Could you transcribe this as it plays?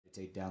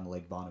take down the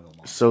Lake Bonneville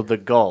monster. So the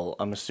gull,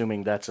 I'm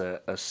assuming that's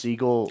a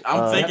seagull.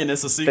 I'm thinking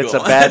it's a seagull.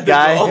 That's a bad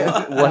guy.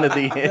 One of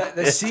the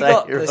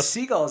the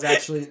seagull is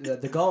actually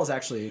the gull is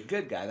actually a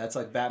good guy. That's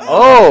like Batman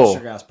Oh.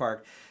 in Sugarhouse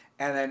Park.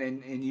 And then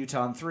in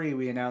Utah 3,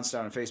 we announced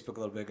on Facebook a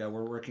little bit ago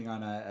we're working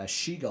on a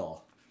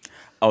she-gull.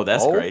 Oh,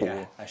 that's great.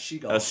 Yeah, a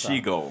she-gull. A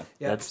she-gull.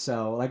 Yeah.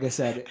 So like I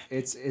said,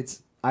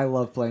 it's I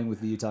love playing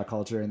with the Utah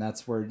culture, and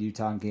that's where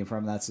Utah came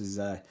from. That's his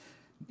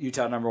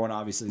Utah #1,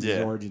 obviously, is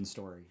his origin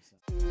story.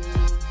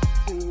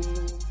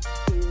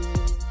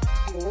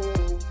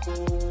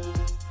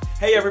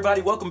 Hey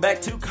everybody, welcome back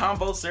to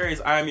Convo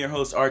Series. I'm your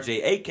host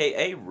RJ,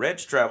 aka Reg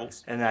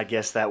Travels. And I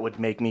guess that would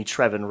make me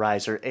Trevin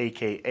Reiser,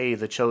 aka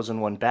the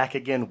Chosen One, back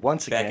again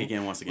once again.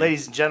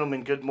 Ladies and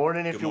gentlemen, good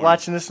morning if you're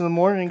watching this in the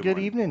morning, and good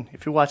evening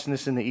if you're watching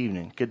this in the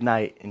evening. Good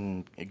night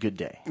and good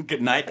day.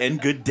 Good night and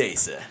good day,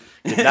 sir.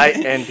 Good night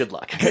and good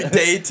luck. Good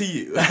day to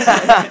you.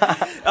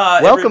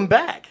 Welcome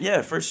back.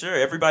 Yeah, for sure.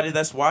 Everybody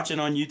that's watching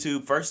on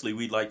YouTube, firstly,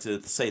 we'd like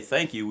to say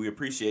thank you. We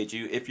appreciate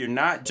you. If you're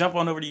not, jump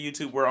on over to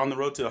YouTube. We're on the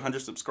road to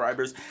 100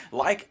 subscribers.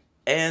 Like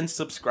and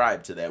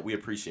subscribe to that. We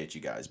appreciate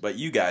you guys. But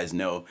you guys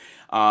know,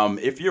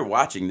 if you're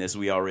watching this,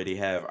 we already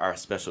have our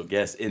special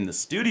guest in the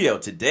studio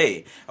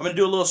today. I'm going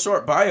to do a little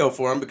short bio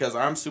for him because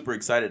I'm super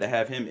excited to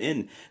have him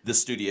in the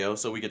studio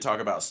so we can talk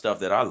about stuff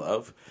that I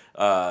love.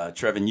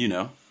 Trevin, you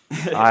know.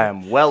 I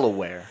am well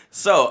aware.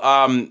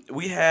 So,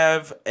 we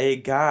have a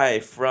guy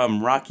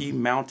from Rocky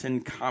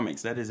Mountain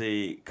Comics. That is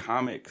a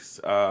comics,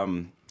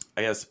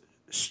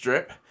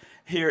 strip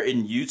here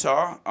in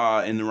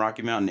Utah, in the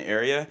Rocky Mountain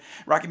area.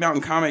 Rocky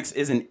Mountain Comics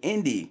is an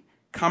indie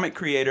comic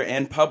creator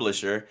and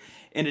publisher.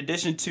 In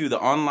addition to the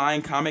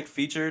online comic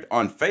featured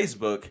on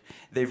Facebook,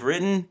 they've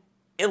written,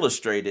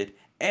 illustrated,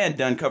 and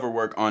done cover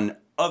work on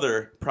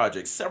other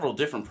projects, several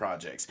different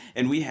projects.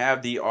 And we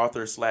have the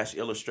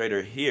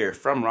author/illustrator here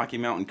from Rocky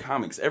Mountain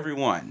Comics.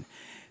 Everyone,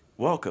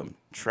 welcome,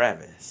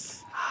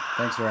 Travis.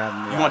 Thanks for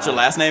having me. You want your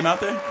last name out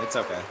there? It's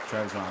okay.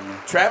 Travis Romney.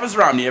 Travis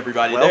Romney,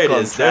 everybody. Welcome, there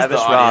it is. Travis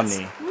There's the audience.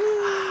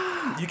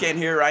 Romney. You can't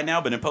hear it right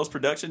now, but in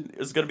post-production,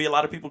 there's going to be a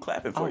lot of people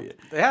clapping for you.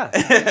 Yeah.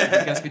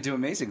 You guys could do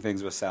amazing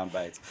things with sound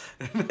bites.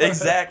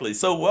 Exactly.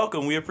 So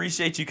welcome. We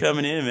appreciate you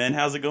coming in, man.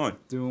 How's it going?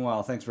 Doing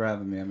well. Thanks for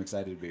having me. I'm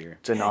excited to be here.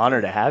 It's an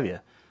honor to have you.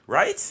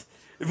 Right?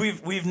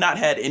 We've not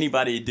had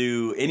anybody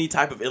do any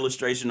type of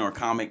illustration or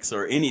comics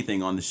or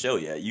anything on the show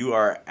yet. You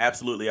are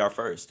absolutely our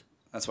first.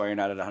 That's why you're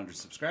not at 100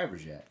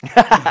 subscribers yet.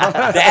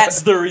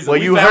 That's the reason.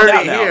 Well, you heard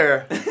it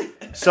here.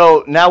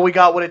 So now we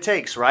got what it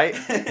takes, right?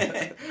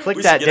 Click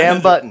that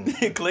damn button.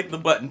 Click the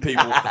button,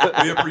 people.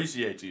 We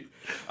appreciate you.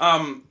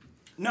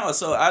 No,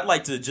 so I'd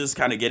like to just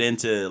kind of get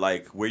into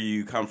like where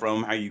you come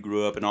from, how you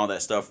grew up, and all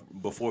that stuff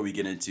before we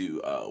get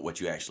into what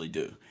you actually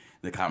do.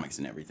 The comics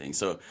and everything.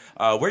 So,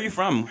 where are you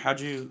from?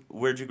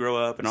 Where'd you grow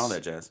up and all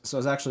that jazz? So I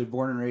was actually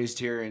born and raised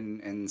here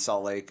in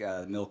Salt Lake,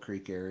 Mill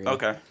Creek area.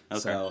 Okay.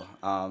 So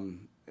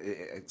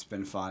it's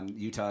been fun.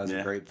 Utah is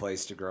a great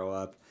place to grow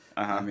up.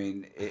 I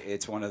mean,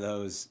 it's one of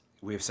those.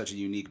 We have such a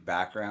unique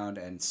background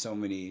and so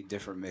many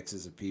different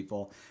mixes of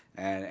people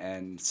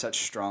and such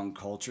strong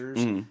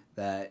cultures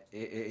that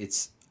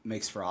it's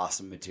makes for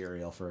awesome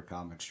material for a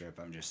comic strip.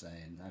 I'm just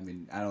saying. I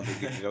mean, I don't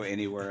think you can go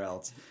anywhere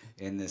else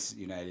in this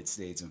United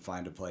States and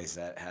find a place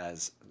that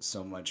has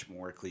so much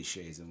more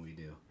cliches than we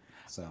do.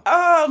 So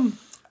I'm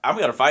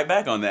gonna fight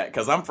back on that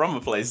because I'm from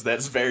a place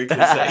that's very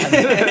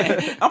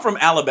cliche. I'm from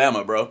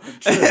Alabama, bro.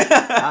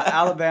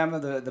 Alabama,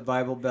 the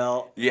Bible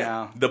Belt.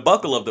 Yeah, the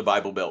buckle of the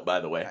Bible Belt, by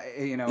the way.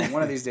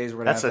 One of these days we're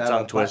gonna That's have a to tongue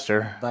have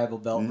twister. Bible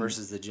Belt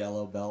versus the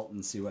Jello Belt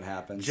and see what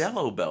happens.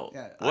 Jello Belt.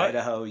 Yeah, what?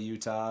 Idaho,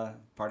 Utah,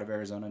 part of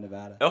Arizona,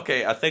 Nevada.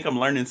 Okay, I think I'm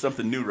learning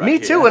something new right Me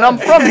here. too, and I'm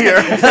from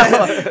here.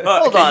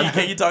 Hold on.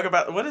 Can you talk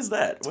about what is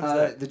that? What is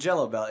that? The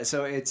Jello Belt.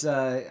 So it's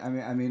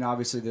I mean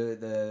obviously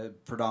the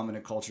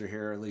predominant culture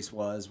here at least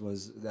was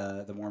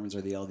the Mormons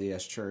or the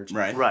LDS Church.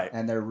 Right.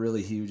 And they're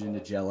really huge into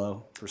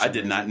Jello. I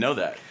did not know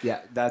that. Yeah,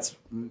 that's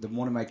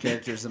one of my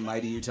characters, the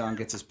Mighty Utah,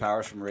 gets his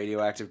powers from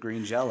radioactive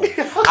green Jello.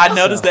 I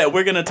noticed that.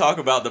 We're gonna talk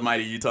about the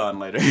Mighty Utah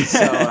later.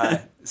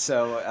 I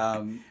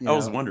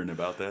was wondering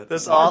about that.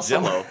 That's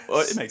awesome. Jello. Oh,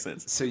 it makes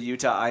sense. So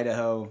Utah,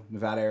 Idaho,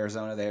 Nevada,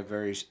 Arizona, they have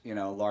very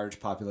large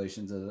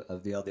populations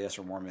of the LDS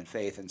or Mormon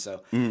faith, and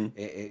so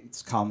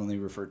it's commonly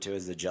referred to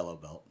as the Jello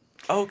Belt.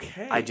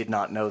 Okay. I did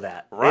not know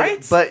that.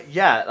 Right? But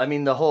yeah, I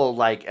mean the whole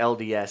like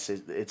LDS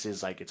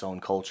is like its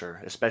own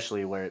culture,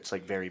 especially where it's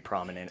like very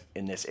prominent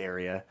in this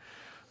area.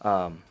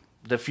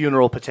 The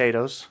funeral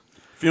potatoes.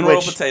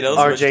 Funeral potatoes.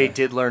 RJ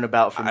did learn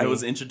about from me. I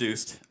was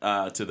introduced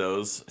to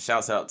those.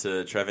 Shouts out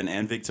to Trevin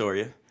and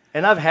Victoria.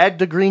 And I've had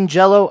the green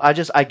Jello. I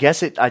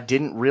guess I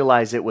didn't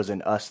realize it was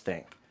an us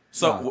thing.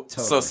 So No,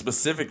 totally. so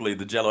specifically,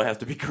 the Jello has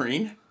to be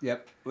green.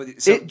 Yep.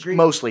 So it green,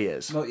 mostly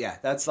is. Well, yeah,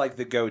 that's like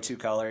the go-to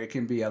color. It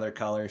can be other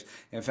colors.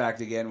 In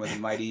fact, again, with the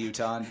Mighty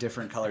Utah,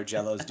 different color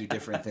Jellos do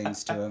different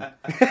things to them.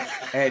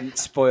 And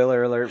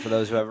spoiler alert for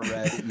those who haven't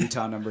read,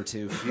 Utah number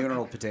 2,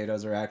 funeral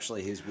potatoes are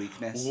actually his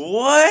weakness.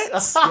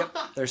 What? Yep.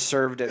 They're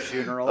served at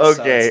funerals,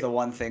 so it's the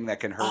one thing that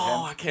can hurt him.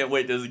 Oh, I can't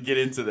wait to get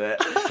into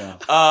that.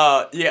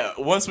 So. Yeah,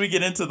 once we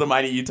get into the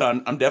Mighty Utah,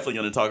 I'm definitely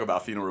going to talk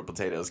about funeral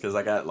potatoes because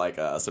I got like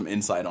some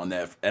insight on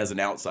that as an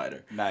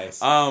outsider.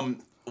 Nice.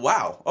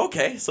 Wow.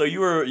 Okay. So you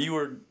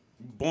were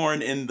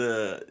born in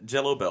the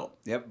Jello Belt.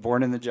 Yep,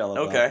 born in the Jello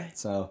Belt. Okay.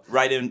 So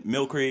right in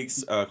Mill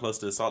Creek's, close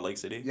to Salt Lake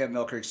City. Yeah,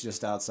 Mill Creek's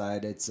just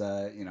outside. It's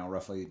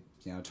roughly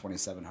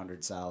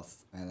 2,700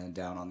 south, and then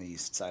down on the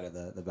east side of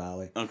the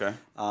valley. Okay.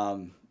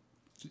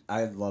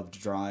 I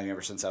loved drawing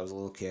ever since I was a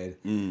little kid.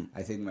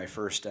 I think my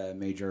first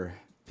major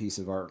piece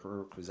of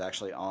artwork was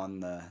actually on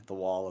the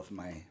wall of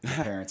my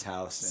parents'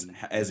 house, and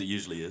as it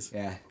usually is.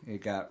 Yeah,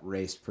 it got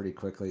raced pretty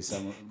quickly.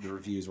 Some of the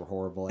reviews were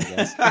horrible, I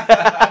guess.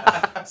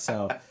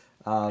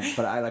 But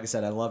like I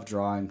said, I love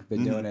drawing.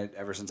 Been doing it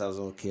ever since I was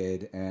a little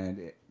kid,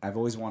 and I've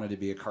always wanted to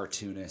be a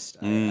cartoonist.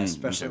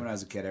 Especially when I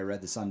was a kid, I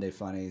read the Sunday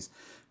Funnies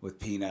with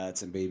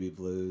Peanuts and Baby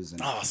Blues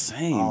and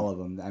same. all of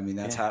them. I mean,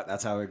 that's how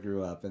I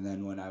grew up. And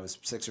then when I was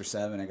 6 or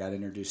 7, I got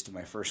introduced to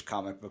my first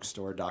comic book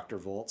store, Dr.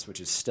 Volts,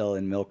 which is still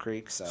in Mill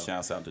Creek. So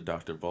shouts out to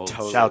Dr. Volts.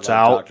 Totally shouts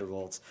out Dr.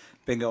 Volts.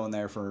 Been going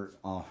there for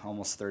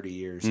almost 30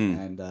 years,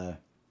 and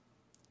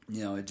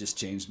it just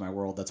changed my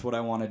world. That's what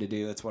I wanted to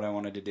do.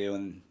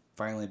 And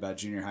finally, about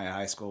junior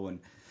high school, when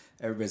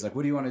everybody's like,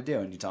 "What do you want to do?"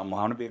 and you tell them, "Well,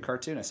 I want to be a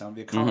cartoonist. I want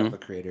to be a comic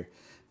book creator."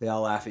 They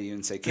all laugh at you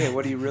and say, "Kid,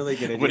 what are you really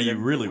going to do? What are you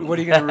really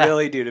going to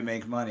really do to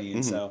make money?"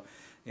 And so,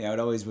 it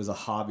always was a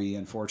hobby.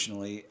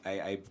 Unfortunately,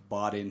 I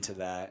bought into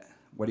that.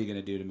 What are you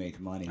going to do to make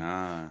money?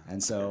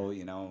 And so,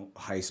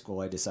 high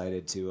school, I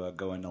decided to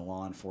go into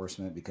law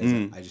enforcement because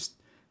I just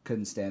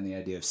couldn't stand the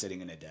idea of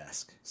sitting in a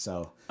desk.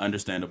 So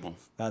understandable.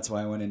 That's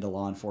why I went into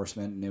law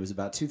enforcement. And it was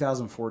about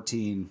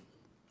 2014.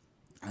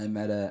 I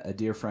met a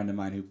dear friend of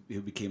mine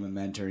who became a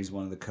mentor. He's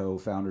one of the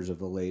co-founders of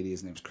Valady.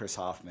 His name's Chris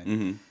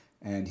Hoffman.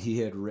 And he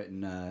had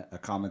written a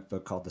comic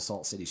book called The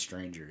Salt City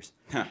Strangers.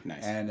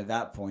 Nice. And at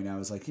that point, I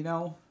was like,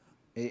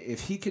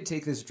 if he could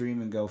take this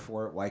dream and go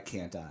for it, why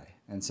can't I?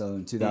 And so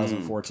in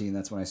 2014,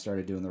 that's when I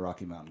started doing the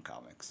Rocky Mountain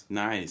comics.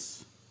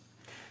 Nice.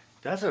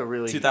 That's a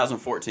really...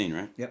 2014,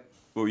 right? Yep.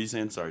 What were you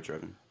saying? Sorry,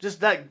 Trevin.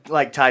 Just that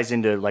ties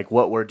into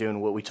what we're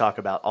doing, what we talk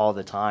about all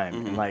the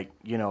time.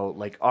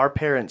 And our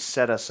parents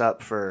set us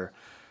up for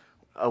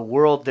a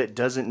world that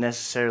doesn't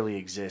necessarily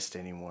exist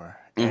anymore.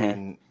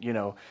 And,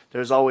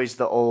 there's always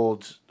the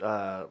old,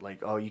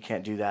 you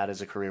can't do that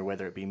as a career,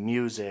 whether it be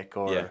music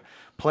or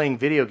playing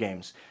video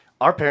games.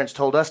 Our parents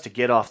told us to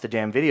get off the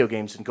damn video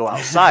games and go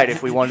outside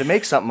if we wanted to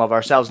make something of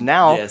ourselves.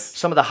 Now,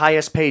 some of the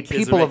highest paid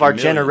people of our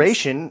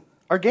generation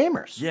are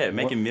gamers. Yeah,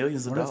 making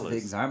millions of dollars. One of the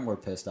things I'm more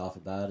pissed off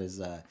about is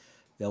the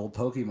old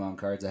Pokemon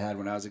cards I had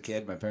when I was a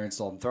kid. My parents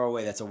told them, throw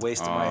away, that's a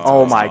waste of money.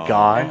 Oh my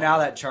God. And now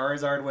that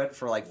Charizard went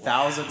for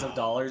thousands of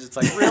dollars. It's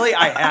like, really?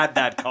 I had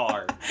that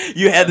card.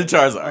 You had the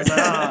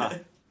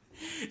Charizard.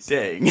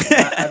 Dang.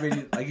 I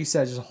mean, like you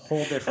said, just a whole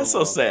different That's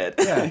world. so sad.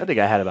 Yeah. I think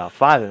I had about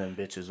 5 of them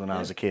bitches when I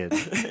was a kid.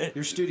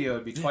 Your studio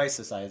would be twice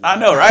the size of I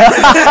know, right?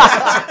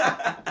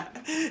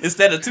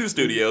 Instead of 2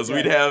 studios,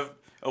 we'd have...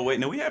 Oh,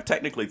 wait, no, we have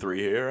technically 3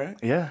 here, right?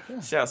 Yeah.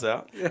 Shouts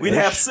out. We'd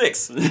have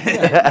 6. You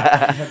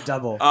have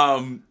double.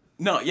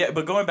 No, yeah,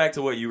 but going back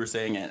to what you were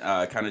saying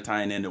and kind of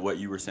tying into what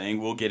you were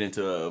saying, we'll get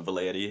into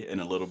Valady in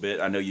a little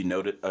bit. I know you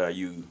noted,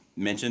 you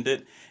mentioned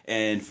it,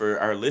 and for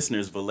our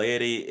listeners,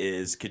 Valady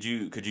is. Could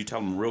you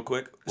tell them real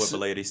quick what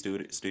Valady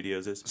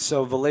Studios is?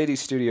 So Valady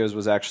Studios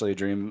was actually a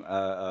dream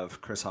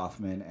of Chris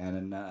Hoffman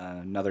and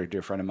another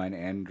dear friend of mine,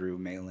 Andrew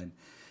Malin,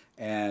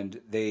 and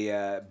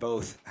they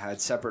both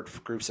had separate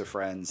groups of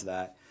friends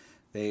that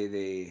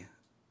they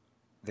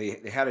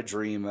had a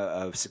dream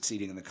of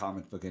succeeding in the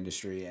comic book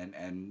industry,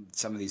 and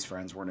some of these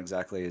friends weren't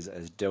exactly as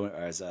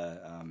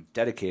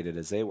dedicated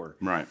as they were.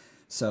 Right.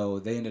 So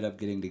they ended up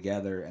getting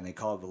together, and they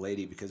call it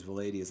Valady because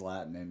Valady is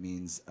Latin and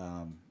means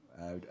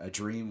a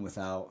dream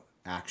without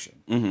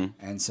action.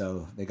 And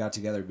so they got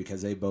together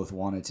because they both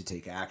wanted to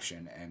take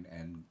action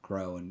and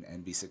grow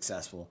and be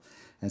successful.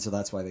 And so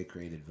that's why they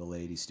created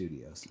Valady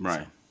Studios.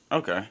 Right. So.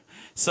 Okay.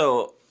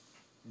 So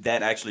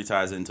that actually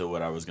ties into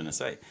what I was going to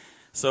say.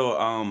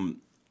 So,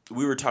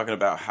 we were talking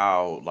about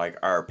how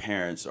our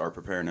parents are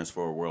preparing us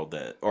for a world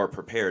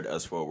prepared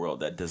us for a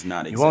world that does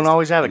not exist. You won't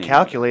always have anymore. A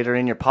calculator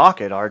in your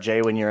pocket,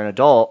 RJ, when you're an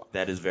adult.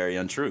 That is very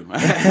untrue. I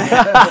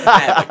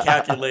have a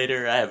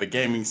calculator, I have a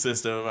gaming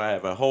system, I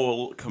have a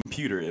whole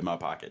computer in my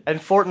pocket. And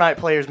Fortnite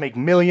players make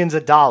millions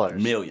of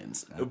dollars.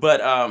 Millions. But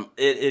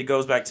it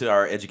goes back to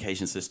our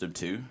education system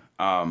too.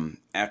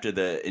 After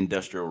the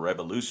Industrial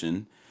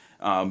Revolution,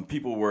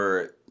 people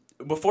were...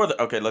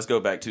 let's go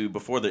back to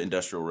before the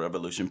Industrial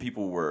Revolution.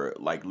 People were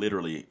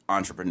literally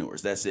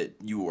entrepreneurs. That's it.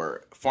 You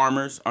were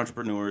farmers,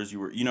 entrepreneurs.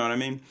 You know what I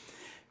mean?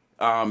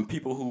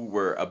 People who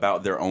were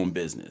about their own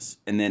business.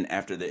 And then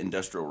after the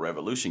Industrial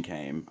Revolution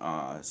came,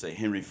 say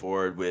Henry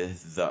Ford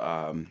with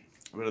the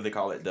what do they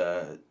call it?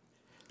 The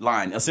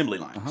assembly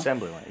line.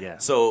 Assembly line, yeah.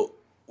 So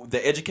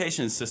the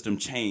education system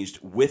changed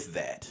with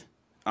that.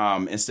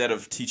 Instead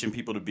of teaching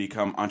people to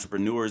become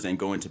entrepreneurs and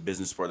go into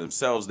business for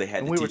themselves, they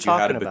had to teach you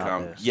how to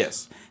become.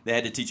 Yes, they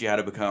had to teach you how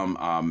to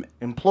become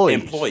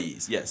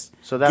employees. Yes.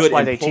 So that's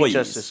why they teach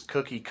us this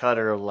cookie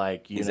cutter,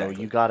 like you know,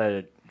 you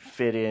gotta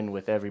fit in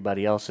with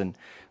everybody else, and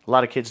a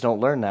lot of kids don't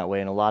learn that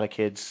way, and a lot of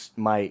kids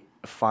might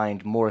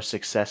find more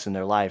success in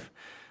their life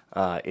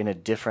in a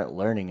different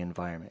learning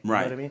environment. You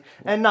know what I mean?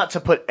 And not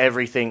to put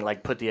everything,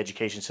 like put the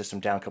education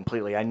system down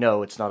completely. I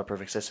know it's not a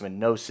perfect system, and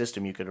no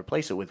system you could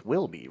replace it with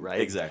will be,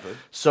 right? Exactly.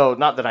 So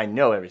not that I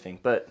know everything,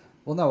 but...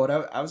 Well, no, what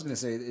I was going to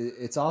say,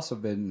 it's also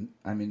been,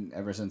 I mean,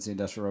 ever since the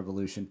Industrial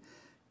Revolution,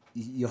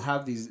 you'll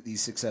have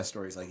these success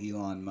stories like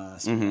Elon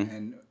Musk,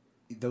 and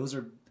those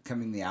are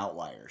becoming the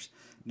outliers.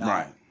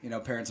 Now, you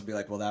know, parents will be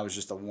like, well, that was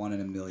just a 1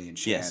 in a million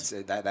chance.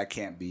 Yes. That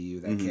can't be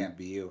you. That can't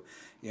be you.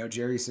 You know,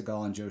 Jerry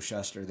Siegel and Joe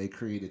Shuster, they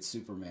created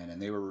Superman,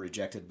 and they were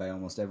rejected by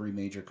almost every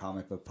major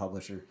comic book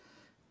publisher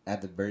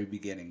at the very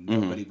beginning.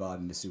 Nobody bought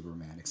into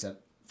Superman,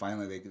 except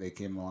finally they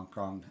came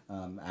along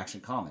Action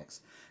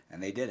Comics,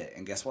 and they did it.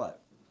 And guess what?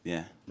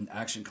 Yeah.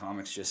 Action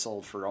Comics just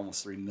sold for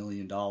almost $3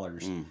 million.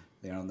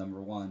 They're on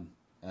 #1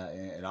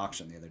 at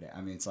auction the other day.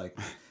 I mean, it's like...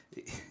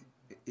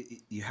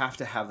 You have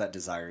to have that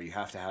desire. You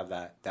have to have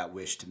that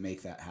wish to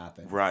make that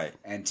happen. Right.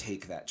 And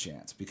take that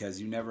chance, because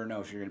you never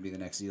know if you're going to be the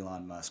next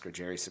Elon Musk or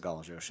Jerry Siegel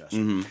or Joe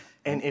Shuster.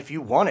 And if you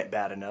want it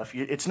bad enough,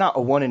 it's not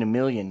a 1 in a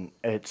million.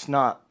 It's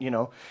not, you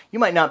know, you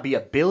might not be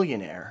a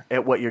billionaire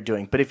at what you're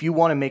doing, but if you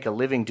want to make a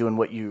living doing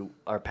what you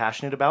are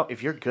passionate about,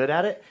 if you're good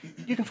at it,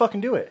 you can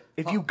fucking do it.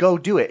 If you go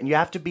do it, and you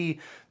have to be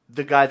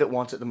the guy that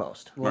wants it the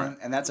most. Well,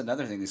 and that's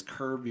another thing, is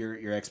curb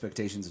your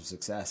expectations of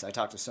success. I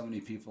talk to so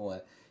many people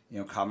at, you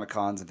know, Comic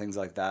Cons and things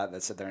like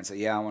that sit there and say,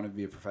 yeah, I want to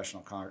be a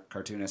professional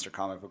cartoonist or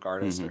comic book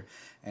artist,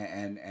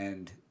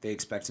 and they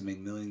expect to make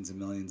millions and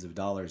millions of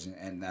dollars,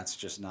 and that's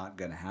just not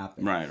going to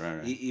happen.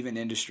 Right. Even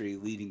industry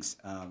leading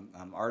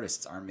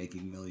artists aren't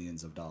making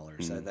millions of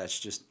dollars. That's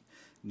just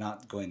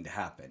not going to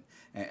happen.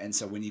 And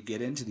so when you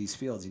get into these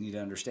fields, you need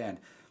to understand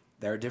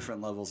there are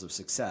different levels of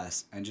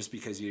success, and just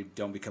because you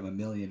don't become a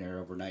millionaire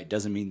overnight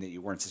doesn't mean that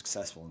you weren't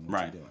successful in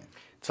what you're doing.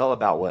 It's all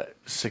about what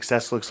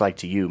success looks like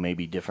to you may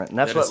be different. And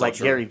that's what, like,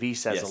 Gary Vee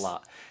says a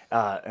lot.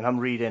 And I'm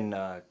reading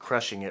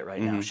Crushing It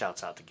right now.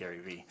 Shouts out to Gary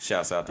Vee.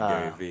 Shouts out to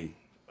Gary Vee.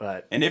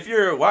 And if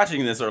you're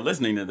watching this or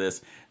listening to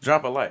this,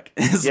 drop a like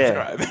and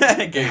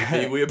subscribe. Gary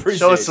Vee, we appreciate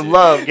Show us some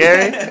love,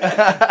 Gary.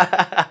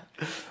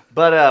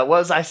 But what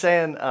was I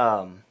saying?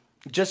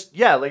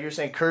 Like you're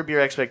saying, curb your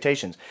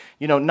expectations.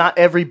 You know, not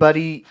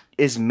everybody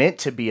is meant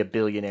to be a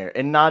billionaire,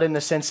 and not in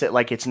the sense that,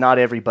 like, it's not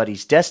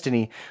everybody's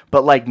destiny,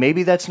 but, like,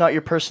 maybe that's not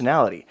your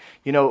personality.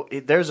 You know,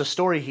 there's a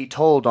story he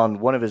told on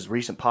one of his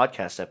recent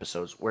podcast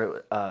episodes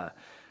where,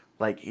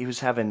 like, he was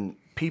having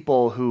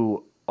people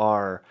who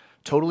are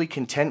totally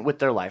content with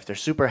their life. They're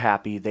super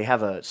happy. They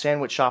have a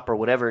sandwich shop or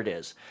whatever it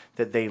is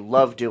that they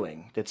love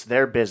doing. It's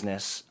their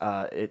business.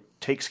 It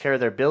takes care of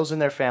their bills and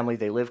their family.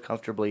 They live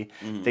comfortably.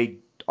 They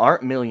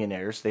aren't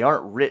millionaires. They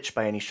aren't rich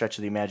by any stretch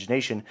of the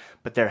imagination,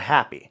 but they're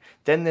happy.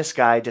 Then this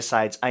guy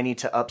decides, I need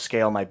to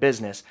upscale my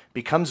business,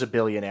 becomes a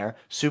billionaire,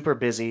 super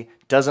busy,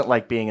 doesn't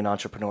like being an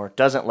entrepreneur,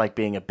 doesn't like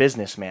being a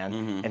businessman,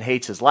 and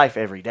hates his life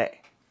every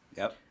day.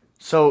 Yep.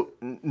 So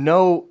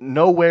know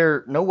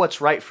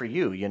what's right for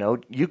you. You know,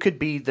 you could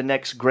be the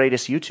next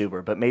greatest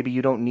YouTuber, but maybe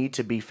you don't need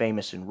to be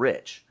famous and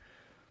rich.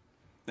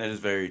 That is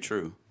very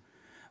true.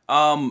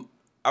 I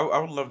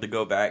would love to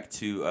go back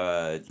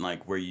to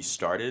like where you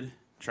started,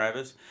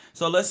 Travis.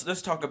 So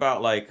let's talk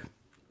about, like,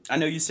 I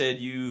know you said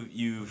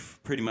you've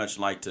pretty much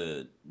liked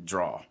to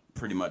draw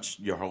pretty much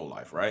your whole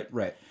life, right?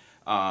 Right.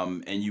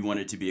 And you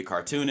wanted to be a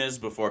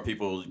cartoonist before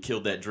people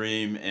killed that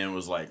dream and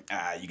was like,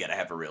 you gotta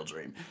have a real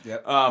dream.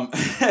 Yep.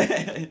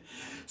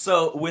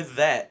 So with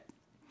that,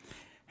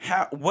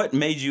 what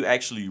made you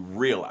actually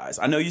realize?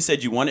 I know you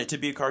said you wanted to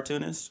be a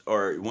cartoonist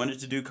or wanted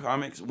to do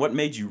comics. What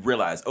made you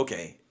realize,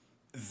 okay,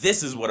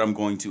 this is what I'm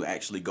going to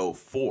actually go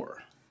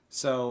for?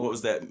 So what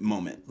was that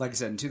moment? Like I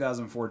said, in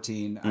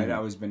 2014, I'd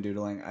always been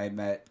doodling. I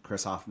met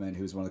Chris Hoffman,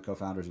 who was one of the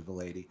co-founders of The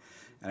Lady,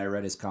 and I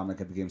read his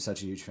comic. I became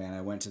such a huge fan.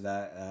 I went to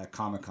that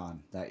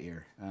Comic-Con that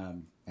year,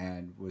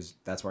 and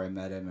that's where I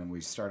met him, and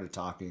we started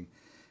talking.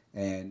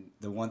 And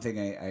the one thing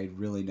I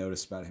really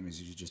noticed about him is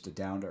he's just a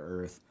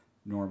down-to-earth,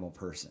 normal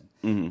person.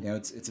 You know,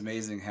 it's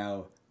amazing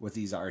how with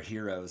these our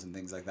heroes and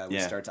things like that, we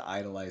start to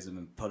idolize them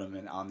and put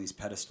them on these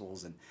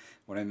pedestals. And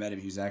when I met him,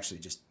 he was actually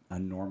just a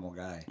normal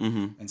guy.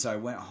 And so I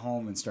went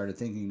home and started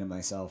thinking to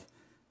myself,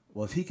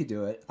 well, if he could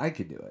do it, I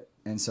could do it.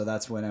 And so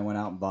that's when I went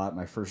out and bought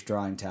my first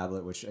drawing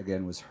tablet, which,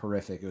 again, was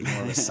horrific. It was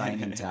more of a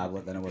signing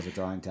tablet than it was a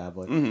drawing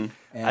tablet. And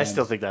I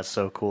still think that's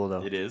so cool,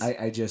 though. It is.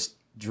 I just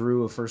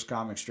drew a first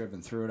comic strip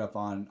and threw it up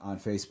on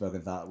Facebook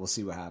and thought, we'll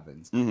see what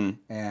happens.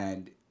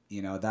 And,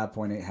 you know, at that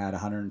point, it had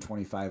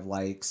 125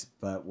 likes.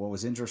 But what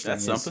was interesting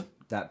is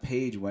that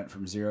page went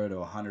from 0 to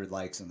 100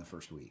 likes in the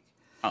first week.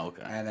 Oh,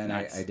 okay. And then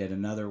nice. I did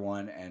another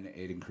one, and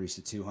it increased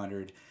to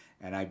 200.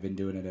 And I've been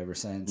doing it ever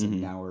since.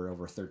 And now we're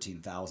over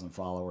 13,000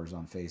 followers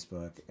on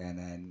Facebook. And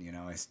then, you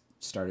know, I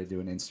started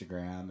doing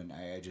Instagram. And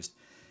I just,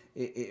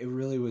 it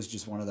really was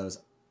just one of those,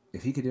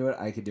 if he could do it,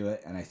 I could do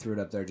it. And I threw it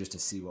up there just to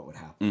see what would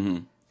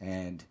happen.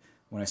 And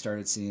when I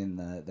started seeing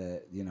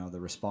the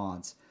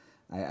response,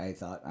 I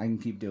thought, I can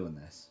keep doing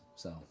this.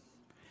 So.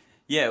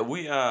 Yeah,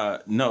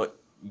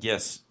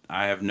 yes,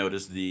 I have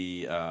noticed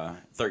the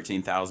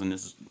 13,000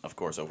 is, of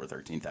course, over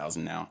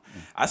 13,000 now.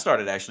 I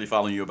started actually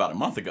following you about a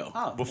month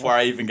ago before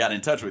I even got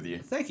in touch with you.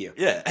 Thank you.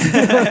 Yeah.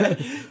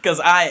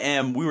 Because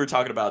we were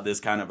talking about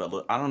this kind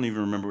of, I don't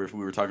even remember if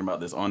we were talking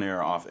about this on air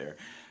or off air,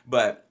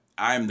 but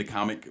I'm the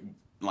comic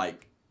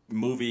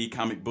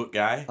book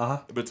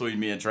guy between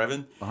me and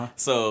Trevin.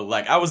 So,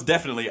 like, I was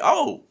definitely,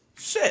 oh,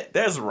 shit,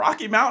 there's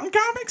Rocky Mountain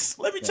Comics?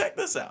 Let me check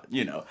this out,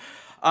 you know.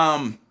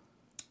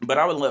 But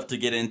I would love to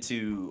get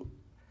into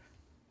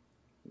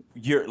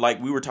like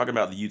we were talking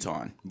about the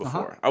Utah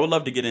before. I would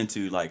love to get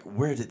into like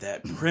where did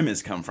that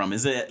premise come from?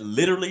 Is it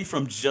literally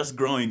from just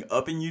growing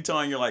up in Utah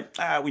and you're like,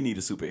 we need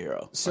a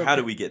superhero? So how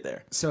did we get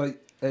there? So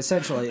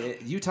essentially,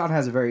 Utah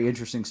has a very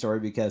interesting story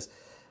because,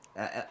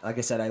 like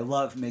I said, I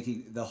love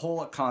making the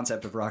whole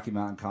concept of Rocky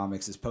Mountain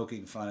Comics is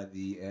poking fun at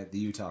the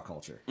Utah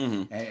culture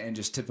and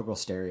just typical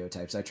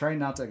stereotypes. I try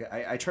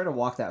I try to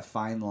walk that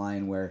fine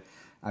line where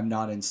I'm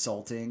not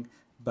insulting,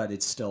 but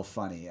it's still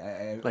funny.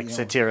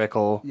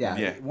 Satirical.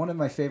 Yeah. One of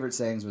my favorite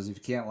sayings was, if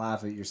you can't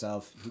laugh at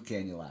yourself, who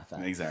can you laugh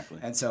at? Exactly.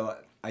 And so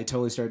I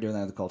totally started doing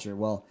that with the culture.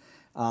 Well,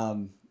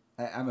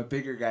 I'm a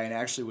bigger guy and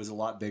actually was a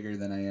lot bigger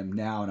than I am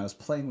now. And I was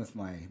playing with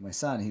my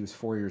son. He was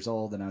 4 years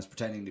old and I was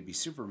pretending to be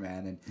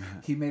Superman.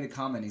 And he made a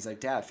comment. He's like,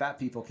 Dad, fat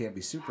people can't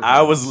be Superman.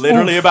 I was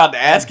literally about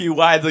to ask you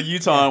why the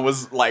Utah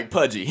was like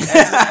pudgy.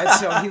 and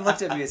so he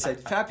looked at me and said,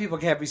 fat people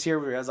can't be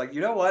Superman. I was like,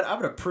 you know what? I'm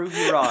going to prove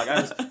you wrong.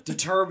 I was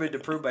determined to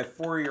prove my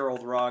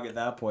 4-year-old wrong at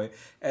that point.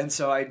 And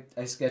so I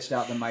sketched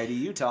out the mighty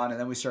Utah. And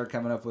then we started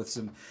coming up with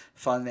some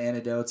fun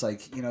anecdotes.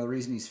 Like, you know, the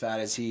reason he's fat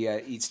is he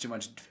eats too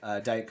much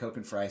Diet Coke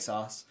and fry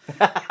sauce.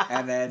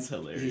 And then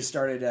he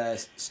started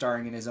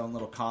starring in his own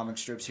little comic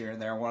strips here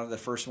and there. One of the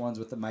first ones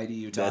with the mighty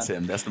Utah. That's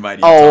him. That's the mighty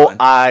Utah. Oh,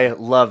 I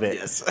love it.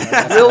 Yes.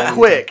 Real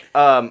quick,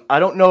 I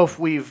don't know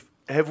if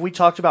have we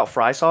talked about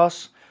fry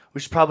sauce?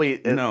 We should probably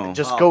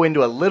just go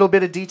into a little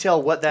bit of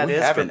detail what that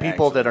is for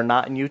people that are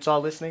not in Utah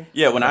listening.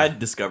 Yeah, when I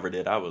discovered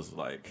it, I was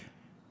like,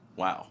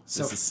 wow,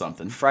 this is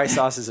something. Fry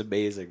sauce is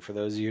amazing. For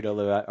those of you who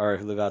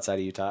live outside of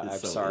Utah, I'm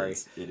sorry.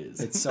 It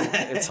is.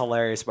 It's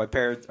hilarious. My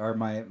parents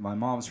my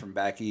mom's from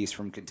back east,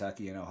 from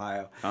Kentucky and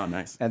Ohio. Oh,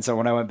 nice. And so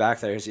when I went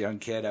back there as a young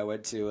kid, I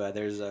went to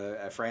there's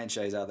a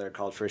franchise out there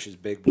called Frisch's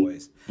Big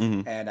Boys,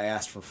 and I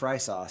asked for fry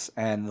sauce,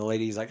 and the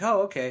lady's like,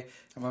 "Oh, okay."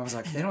 And I was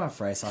like, "They don't have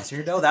fry sauce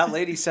here." No, that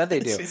lady said they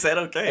do. She said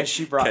okay. And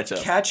she brought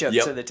ketchup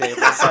to the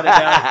table and set it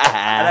down.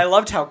 And I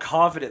loved how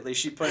confidently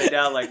she put it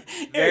down. Like,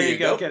 there you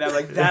go, kid. I'm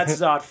like,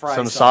 that's not fry sauce.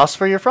 Some sauce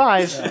for your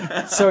fries.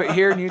 Yeah. So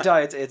here in Utah,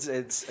 it's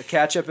a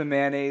ketchup and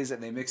mayonnaise,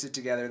 and they mix it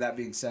together. That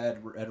being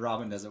said, Red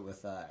Robin does it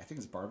with I think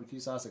it's barbecue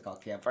sauce. They call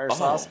it campfire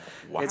sauce.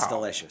 Wow. It's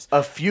delicious.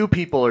 A few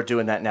people are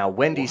doing that now.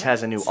 Wendy's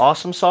has a new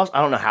awesome sauce.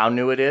 I don't know how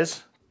new it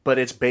is, but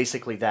it's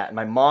basically that.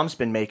 My mom's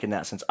been making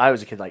that since I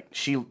was a kid. Like,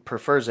 she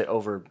prefers it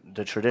over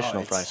the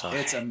traditional fry sauce.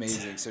 It's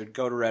amazing. So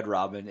go to Red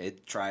Robin.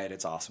 Try it.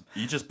 It's awesome.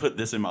 You just put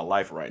this in my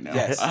life right now.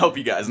 Yes. I hope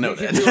you guys know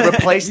that.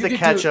 Replace the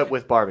ketchup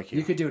with barbecue.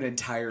 You could do an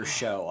entire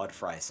show on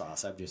fry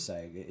sauce. I'm just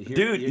saying.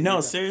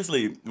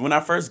 Seriously. When I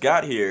first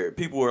got here,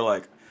 people were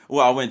like,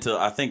 well, I went to,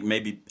 I think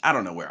maybe, I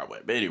don't know where I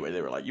went. But anyway,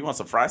 they were like, you want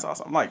some fry sauce?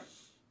 I'm like,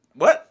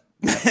 what?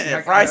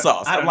 Fry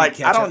sauce. I'm like,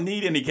 I don't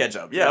need any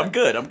ketchup. Yeah, I'm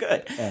good.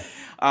 Yeah.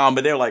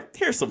 But they were like,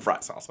 here's some fry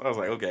sauce. I was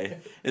like, okay.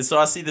 And so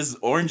I see this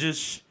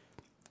orangish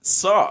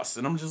sauce,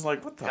 and I'm just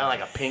like, what the hell?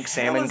 Kind of like a pink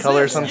salmon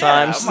color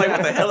sometimes. Yeah, I'm like,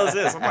 what the hell is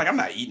this? I'm like, I'm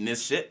not eating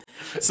this shit.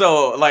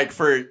 So, like,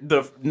 for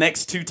the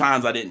next 2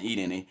 times, I didn't eat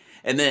any.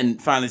 And then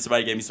finally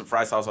somebody gave me some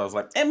fry sauce. I was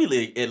like,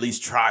 Emily, at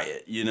least try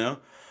it, you know?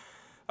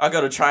 I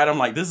go to try it. I'm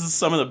like, this is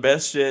some of the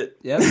best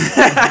shit this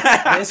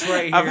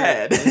right here I've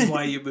had. is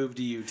why you moved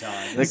to Utah.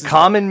 The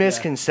common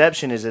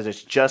misconception is that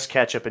it's just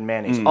ketchup and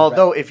mayonnaise.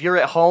 Although, if you're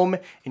at home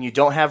and you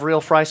don't have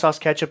real fry sauce,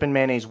 ketchup and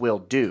mayonnaise will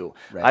do.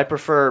 Right. I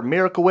prefer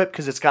Miracle Whip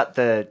because it's got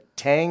the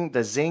tang,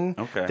 the zing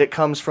that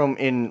comes from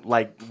in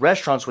like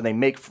restaurants when they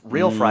make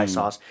real fry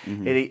sauce.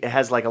 It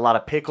has like a lot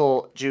of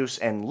pickle juice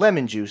and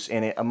lemon juice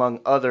in it, among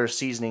other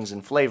seasonings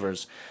and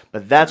flavors.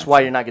 But that's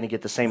why you're not going to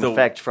get the same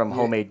effect from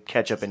homemade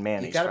ketchup and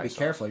mayonnaise. You got to be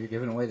careful. You're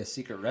giving away the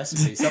secret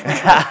recipe. Someone's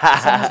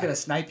going to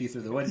snipe you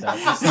through the window.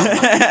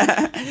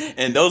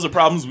 And those are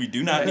problems we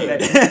do not need.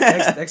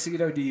 Next thing you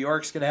know, New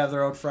York's going to have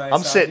their own fry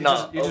sauce. Sitting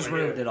up. You just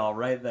ruined it all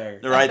right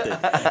there. Right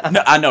there.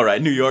 No, I know,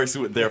 right? New York's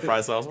with their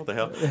fry sauce. What the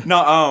hell?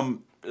 No,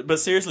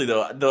 but seriously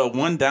though, the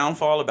one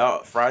downfall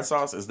about fry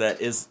sauce is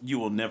that you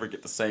will never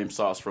get the same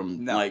sauce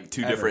from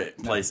two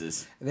different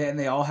places. And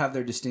they all have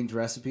their distinct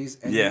recipes.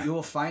 And you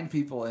will find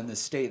people in the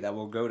state that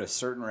will go to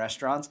certain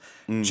restaurants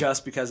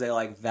just because they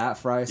like that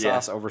fry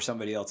sauce over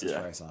somebody else's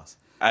fry sauce.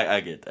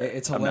 I get that.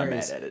 It's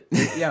hilarious. I'm not mad at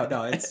it. Yeah,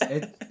 no,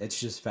 it's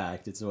just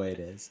fact. It's the way it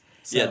is.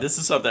 So, yeah, this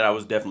is something I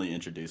was definitely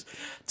introduced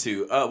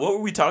to. What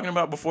were we talking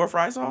about before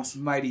Fry Sauce?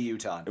 Mighty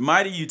Uton.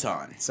 Mighty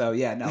Uton. So,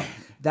 yeah, no.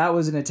 That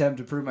was an attempt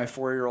to prove my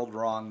 4-year-old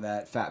wrong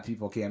that fat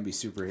people can be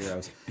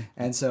superheroes.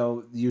 And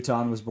so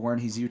Uton was born.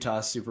 He's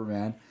Utah's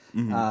Superman.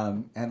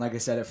 Mm-hmm. And like I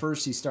said, at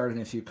first he started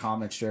in a few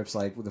comic strips.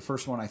 Like the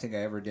first one I think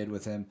I ever did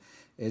with him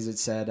is it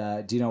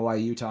said, do you know why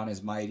Uton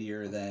is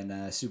mightier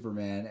than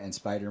Superman and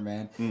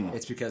Spider-Man?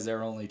 It's because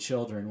they're only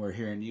children. We're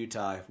here in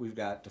Utah. We've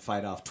got to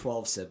fight off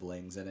 12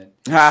 siblings, and it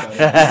showed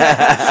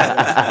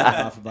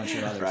off a bunch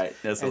of others. Right,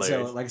 that's and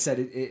hilarious. so, like I said,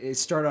 it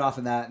started off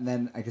in that, and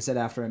then, like I said,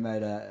 after I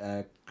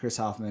met Chris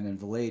Hoffman and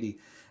Valady,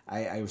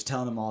 I was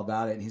telling him all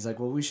about it, and he's like,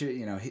 well, we should,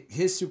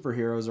 his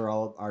superheroes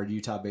are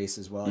Utah-based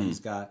as well. He's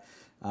got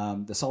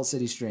the Salt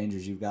City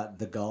Strangers. You've got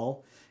the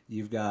Gull.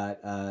 You've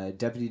got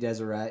Deputy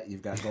Deseret.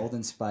 You've got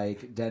Golden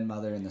Spike, Dead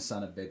Mother, and the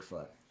Son of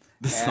Bigfoot.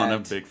 Son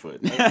of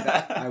Bigfoot.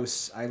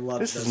 I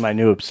loved this. Is my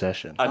new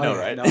obsession. I know,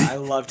 right? No, I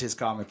loved his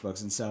comic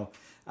books, and so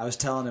I was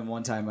telling him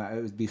one time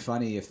it would be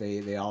funny if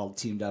they all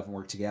teamed up and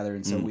worked together,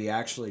 and so we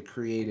actually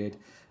created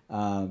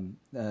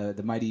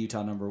the Mighty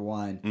Utah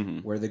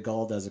 #1, where the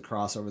Gull does a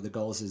crossover. The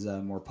Gull is his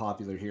more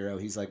popular hero.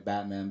 He's like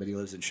Batman, but he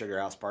lives in Sugar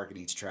House Park and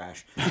eats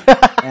trash.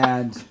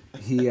 And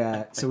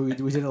so we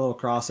did a little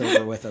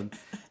crossover with him.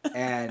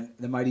 And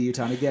the Mighty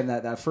Utah, and again,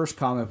 that first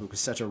comic book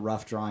was such a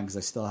rough drawing because I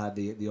still had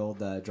the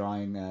old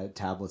drawing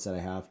tablets that I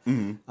have.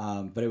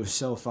 But it was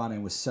so fun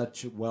and was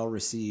such well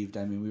received.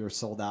 I mean, we were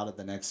sold out at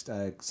the next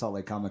Salt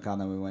Lake Comic Con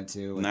that we went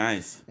to.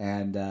 Nice.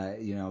 And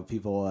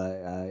people,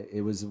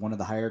 it was one of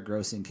the higher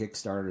grossing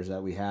Kickstarters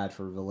that we had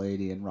for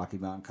Valady and Rocky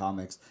Mountain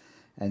Comics.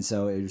 And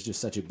so it was just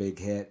such a big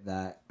hit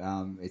that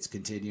it's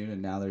continued,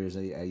 and now there's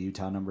a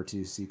Utah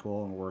 #2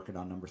 sequel, and we're working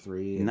on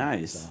 #3.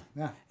 Nice. So,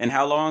 yeah. And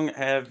how long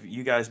have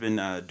you guys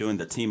been doing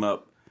the team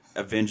up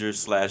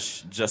Avengers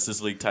 /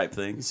 Justice League type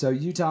thing? So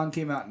Utah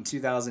came out in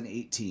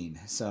 2018.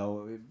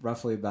 So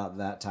roughly about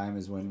that time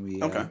is when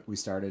we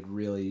started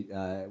really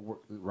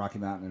Rocky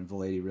Mountain and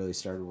Valady really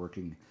started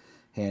working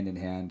hand in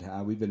hand.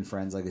 We've been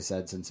friends, like I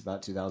said, since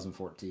about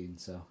 2014.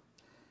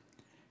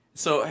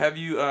 So have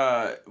you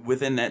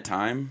within that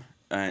time?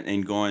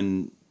 And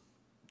going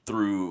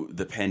through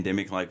the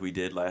pandemic like we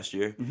did last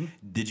year,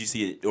 did you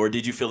see it, or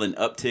did you feel an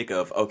uptick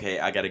of, okay,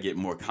 I got to get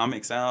more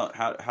comics out?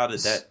 How did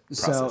that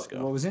process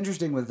go? What was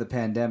interesting with the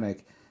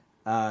pandemic,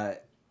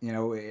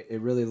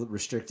 it really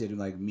restricted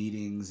like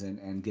meetings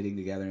and getting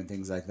together and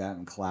things like that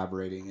and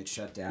collaborating. It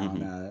shut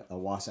down a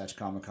Wasatch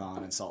Comic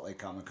Con and Salt Lake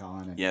Comic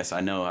Con. Yes,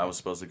 I know. I was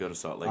supposed to go to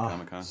Salt Lake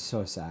Comic Con.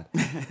 So sad.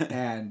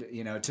 And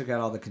it took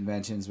out all the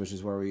conventions, which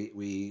is where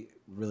we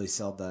really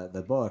sold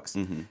the books.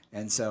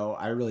 And so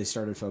I really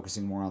started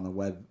focusing more on the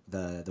web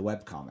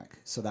comic,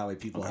 so that way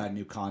people had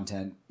new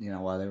content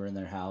while they were in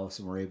their house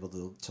and were able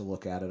to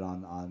look at it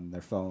on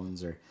their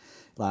phones or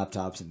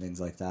laptops and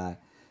things like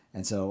that.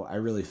 And so I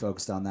really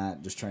focused on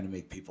that, just trying to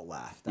make people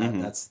laugh.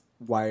 That's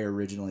why I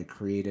originally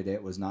created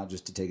it, was not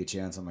just to take a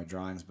chance on my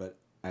drawings, but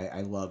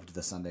I loved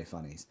the Sunday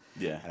funnies.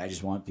 Yeah. And I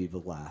just want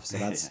people to laugh. So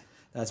that's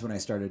when I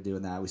started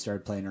doing that. We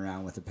started playing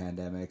around with the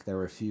pandemic. There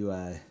were a few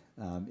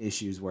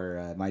issues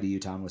where Mighty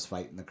Uton was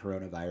fighting the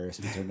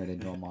coronavirus. We turned it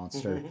into a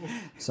monster.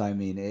 So, I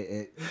mean,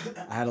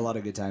 I had a lot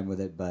of good time with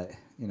it. But,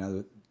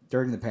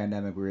 during the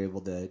pandemic, we were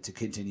able to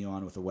continue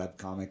on with the web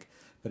comic.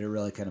 But it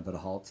really kind of put a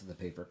halt to the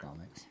paper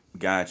comics.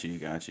 Got you.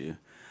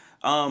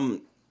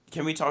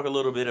 Can we talk a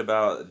little bit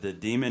about the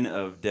Demon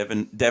of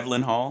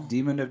Devlin Hall?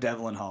 Demon of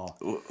Devlin Hall.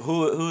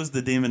 Who is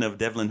the Demon of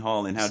Devlin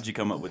Hall, and how did you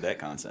come up with that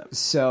concept?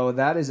 So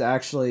that is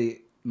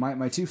actually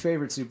my two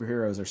favorite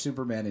superheroes are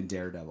Superman and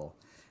Daredevil.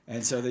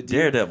 And so the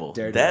Daredevil.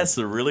 That's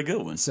a really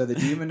good one. So the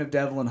Demon of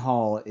Devlin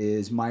Hall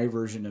is my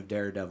version of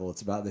Daredevil.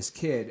 It's about this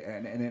kid,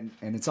 and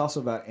it's also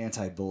about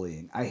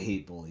anti-bullying. I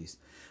hate bullies.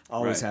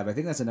 Always have. I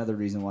think that's another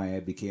reason why I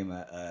became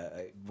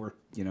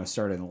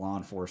started in law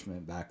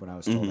enforcement back when I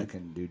was told I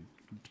couldn't do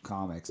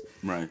comics.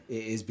 Right.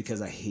 Is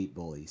because I hate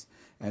bullies.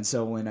 And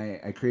so when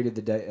I created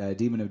the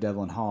Demon of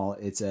Devlin Hall,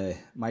 it's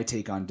my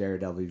take on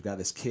Daredevil. You've got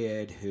this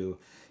kid who,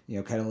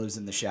 kind of lives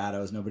in the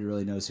shadows. Nobody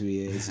really knows who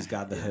he is. He's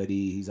got the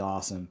hoodie. He's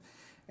awesome.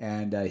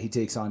 And he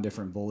takes on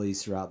different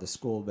bullies throughout the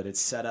school, but it's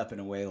set up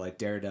in a way like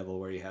Daredevil,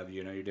 where you have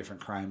your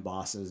different crime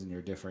bosses and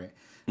your different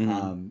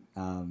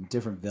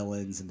different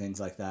villains and things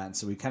like that. And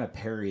so we kind of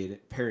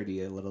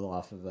parody a little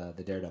off of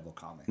the Daredevil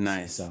comics.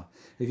 Nice. So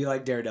if you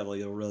like Daredevil,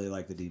 you'll really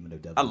like the Demon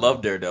of Devil. I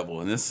love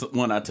Daredevil, and this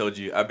one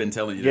I've been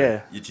telling you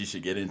that you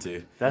should get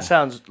into. That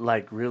sounds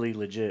like really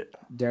legit.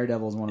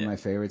 Daredevil is one of my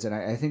favorites, and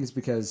I think it's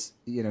because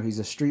he's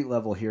a street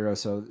level hero,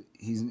 so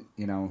he's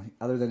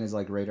other than his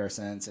like radar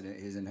sense and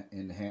his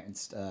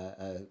enhanced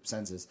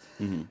senses.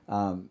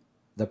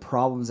 the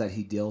problems that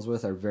he deals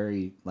with are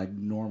very like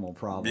normal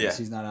problems. Yeah.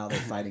 He's not out there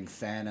fighting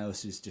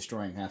Thanos, who's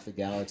destroying half the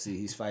galaxy.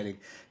 He's fighting,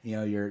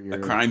 your a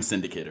crime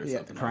syndicate or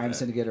something. Crime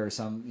syndicate or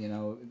some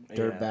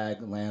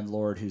dirtbag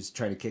landlord who's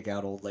trying to kick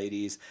out old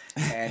ladies.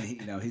 And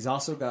he's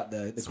also got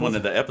the it's one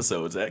of the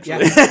episodes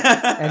actually.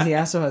 Yeah. And he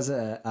also has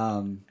a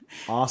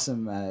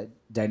awesome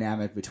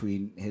dynamic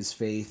between his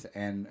faith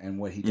and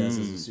what he does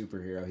as a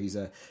superhero. He's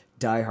a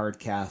diehard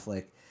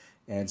Catholic.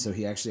 And so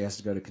he actually has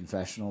to go to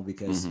confessional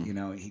because,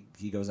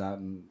 he goes out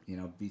and,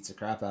 beats the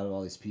crap out of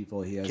all these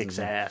people. He has kicks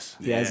ass.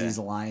 He has these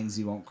lines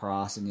he won't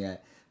cross, and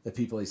yet the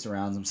people he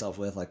surrounds himself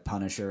with, like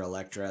Punisher,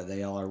 Elektra,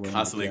 they all are willing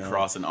constantly to kill.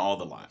 Crossing all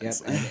the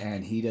lines. Yep,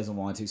 and he doesn't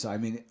want to. So, I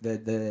mean,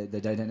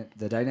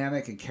 the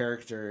dynamic and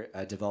character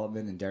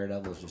development in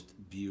Daredevil is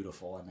just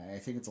beautiful, and I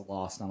think it's a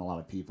loss on a lot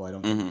of people. I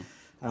don't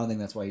think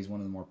that's why he's one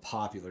of the more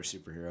popular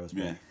superheroes,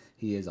 but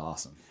he is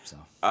awesome. So,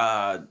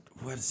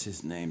 what is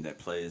his name that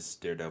plays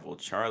Daredevil?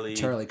 Charlie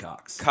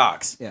Cox.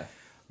 Cox. Yeah.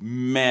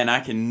 Man,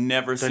 I can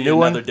never see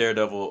another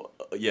Daredevil.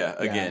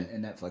 Again,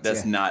 in Netflix.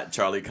 That's not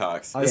Charlie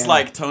Cox. Oh, it's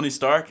like Tony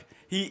Stark.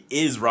 He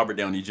is Robert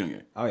Downey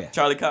Jr. Oh yeah.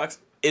 Charlie Cox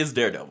is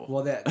Daredevil.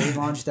 Well, they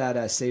launched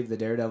that Save the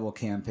Daredevil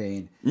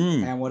campaign,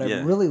 and what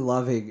I'm really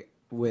loving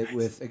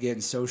with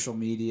again social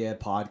media,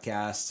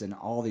 podcasts, and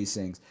all these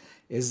things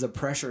is the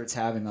pressure it's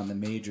having on the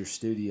major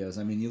studios.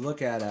 I mean, you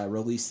look at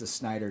Release the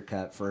Snyder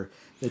Cut for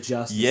the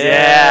Justice League.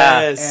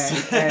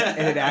 Yes!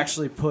 And it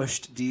actually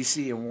pushed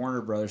DC and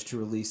Warner Brothers to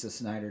release the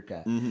Snyder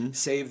Cut.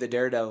 Save the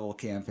Daredevil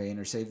campaign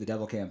or Save the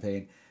Devil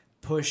campaign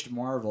pushed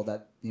Marvel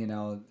that,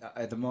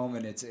 at the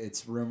moment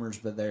it's rumors,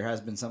 but there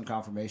has been some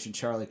confirmation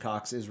Charlie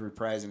Cox is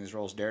reprising his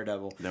role as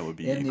Daredevil that would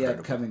be in incredible. The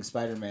upcoming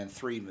Spider-Man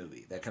 3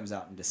 movie that comes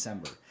out in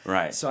December.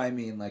 Right. So, I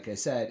mean, like I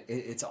said,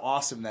 it's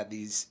awesome that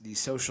these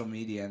social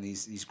media and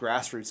these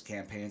grassroots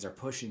campaigns are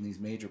pushing these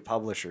major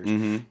publishers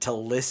to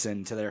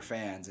listen to their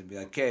fans and be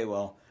like, okay,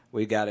 well,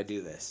 we got to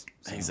do this.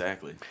 So.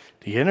 Exactly.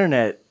 The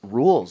internet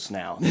rules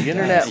now. The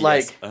internet,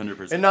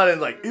 100%. And not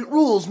in it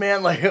rules,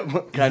 man,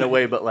 kind of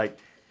way, but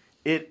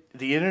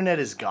the internet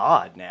is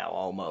God now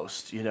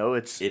almost. It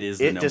is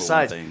the number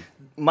one thing.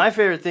 My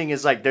favorite thing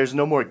is there's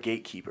no more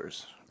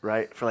gatekeepers,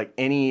 right? For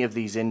any of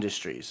these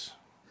industries.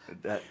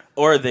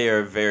 Or they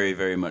are very,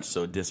 very much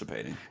so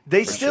dissipating.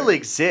 They still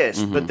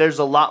exist, but there's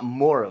a lot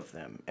more of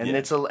them, and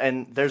there's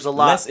a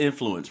lot less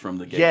influence from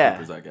the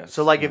gatekeepers, I guess.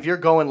 So if you're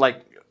going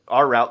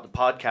our route, the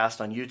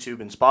podcast on YouTube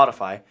and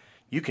Spotify,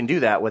 you can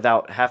do that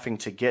without having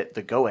to get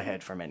the go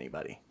ahead from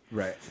anybody.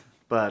 Right.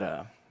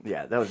 But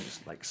that was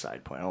just a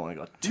side point. I don't want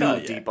to go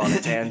too deep on a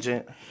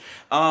tangent.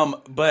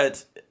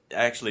 But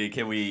actually,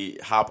 can we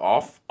hop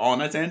off on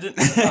a tangent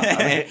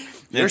and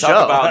your talk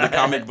show. about the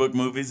comic book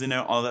movies and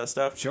all that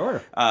stuff?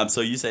 Sure.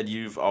 So you said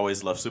you've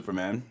always loved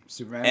Superman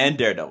and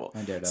Daredevil.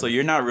 So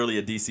you're not really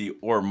a DC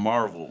or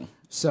Marvel.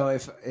 So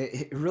if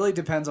it really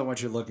depends on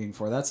what you're looking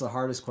for. That's the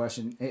hardest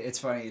question. It's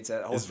funny. It's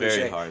that whole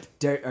very hard.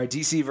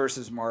 DC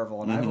versus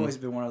Marvel, and I've always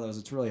been one of those.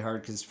 It's really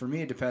hard because for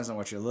me it depends on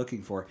what you're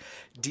looking for.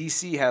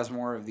 DC has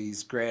more of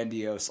these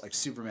grandiose, like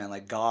Superman,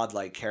 like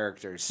godlike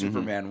characters.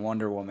 Superman,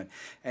 Wonder Woman,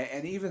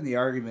 and even the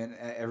argument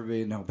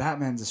everybody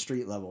Batman's a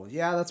street level.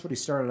 Yeah, that's what he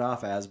started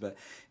off as, but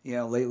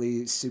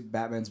lately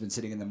Batman's been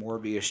sitting in the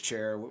Morbius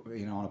chair.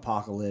 On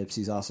Apocalypse,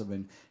 he's also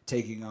been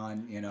taking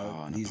on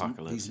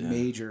these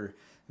major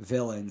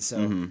villain.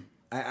 So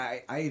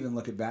I even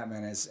look at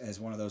Batman as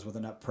one of those with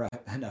enough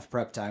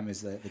prep time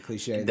is the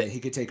cliche that he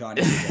could take on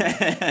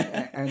anything.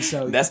 and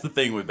so that's the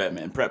thing with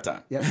Batman, prep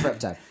time. Yeah, prep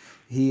time.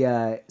 You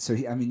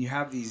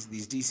have these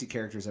DC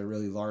characters that are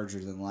really larger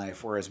than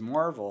life, whereas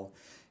Marvel,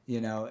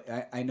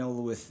 I know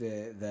with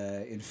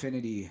the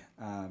Infinity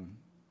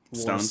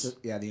Stones.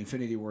 The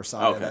Infinity War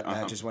saga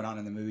that just went on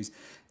in the movies.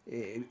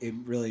 It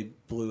really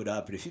blew it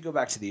up. But if you go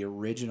back to the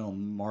original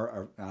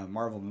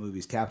Marvel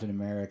movies, Captain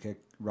America,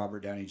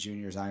 Robert Downey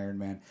Jr.'s Iron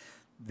Man,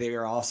 they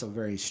are also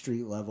very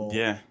street level,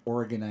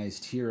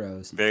 organized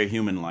heroes. Very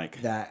human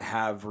like. That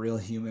have real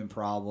human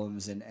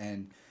problems.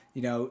 And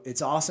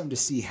it's awesome to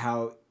see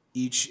how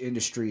each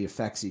industry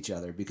affects each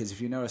other. Because if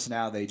you notice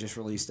now, they just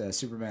released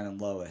Superman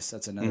and Lois.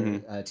 That's another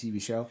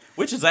TV show.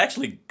 Which is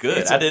actually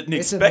good. I didn't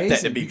expect that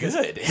to be good.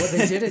 What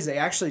they did is they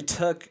actually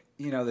took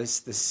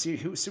this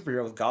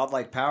superhero with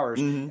godlike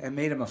powers and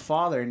made him a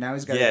father, and now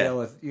he's got to deal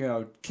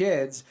with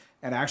kids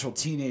and actual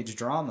teenage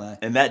drama.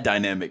 And that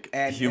dynamic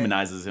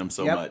humanizes him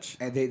so much.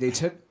 And they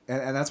took,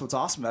 and that's what's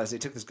awesome about it, is they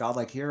took this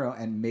godlike hero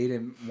and made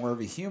him more of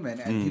a human,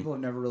 and people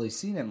have never really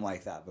seen him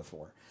like that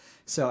before.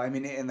 So, I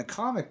mean, in the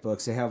comic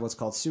books, they have what's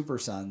called Super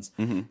Sons,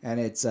 and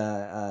it's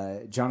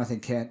Jonathan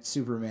Kent,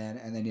 Superman,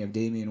 and then you have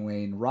Damian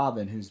Wayne,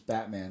 Robin, who's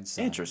Batman's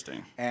son.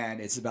 Interesting. And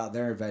it's about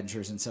their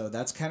adventures, and so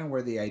that's kind of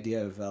where the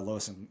idea of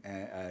Lois and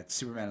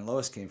Superman and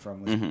Lois came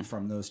from, was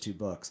from those two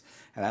books.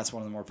 And that's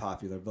one of the more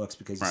popular books,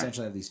 because you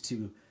essentially have these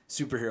two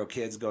superhero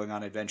kids going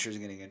on adventures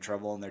and getting in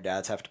trouble, and their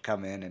dads have to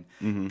come in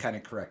and kind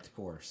of correct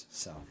course.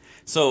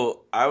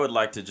 So I would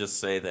like to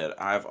just say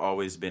that I've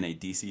always been a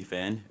DC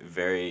fan,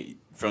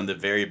 from the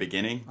very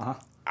beginning.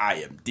 I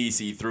am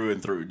DC through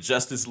and through.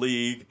 Justice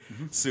League,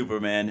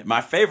 Superman.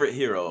 My favorite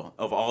hero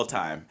of all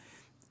time,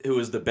 who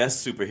is the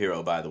best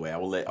superhero, by the way. I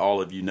will let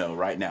all of you know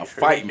right now.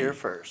 Fight me. Here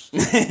first.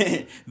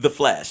 The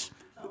Flash.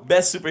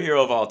 Best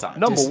superhero of all time.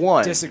 Number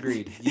one.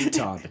 Disagreed.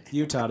 Utah.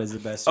 Utah is the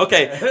best.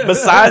 Okay,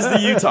 besides the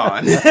Utah,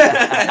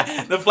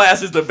 the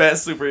Flash is the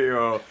best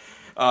superhero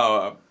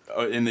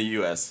in the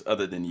U.S.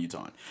 other than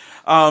Utah.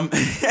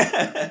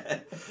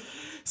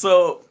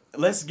 So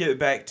let's get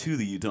back to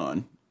the Utah,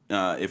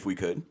 if we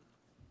could.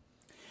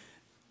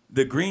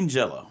 The green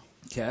Jello.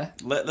 Okay.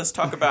 Let's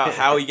talk about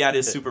how he got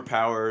his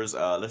superpowers.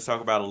 Let's talk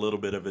about a little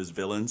bit of his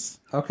villains.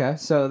 Okay,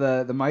 so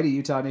the Mighty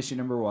Utah issue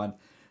number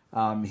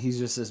 1. He's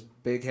just this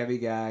big, heavy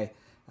guy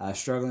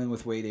struggling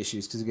with weight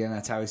issues because, again,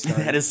 that's how he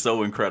started. That is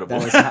so incredible.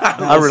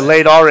 I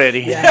relate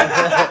already.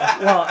 Yeah.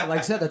 Well, like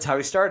I said, that's how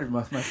he started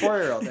with my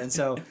 4-year-old. And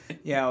so,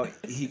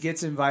 he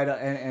gets invited,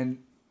 and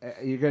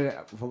you're going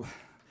to,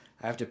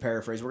 I have to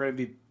paraphrase, we're going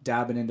to be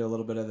dabbing into a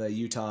little bit of the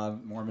Utah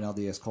Mormon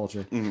LDS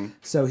culture. Mm-hmm.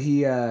 So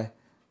he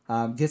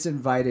gets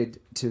invited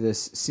to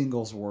this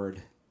singles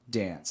ward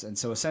dance. And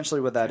so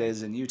essentially what that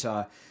is in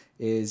Utah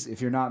is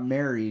if you're not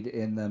married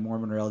in the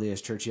Mormon or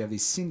LDS church, you have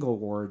these single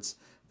wards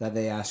that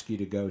they ask you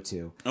to go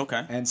to.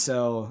 Okay. And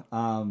so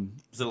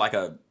is it like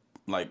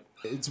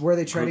it's where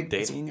they try to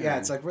dating?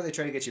 It's like where they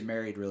try to get you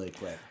married really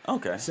quick.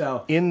 Okay.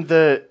 So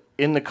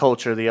in the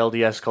culture, the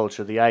LDS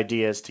culture, the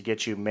idea is to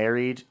get you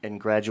married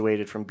and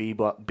graduated from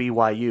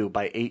BYU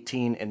by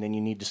 18, and then you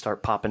need to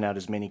start popping out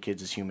as many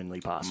kids as humanly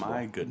possible.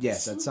 My goodness.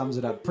 Yes, that sums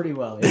it up pretty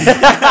well.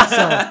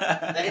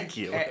 Thank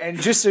you. And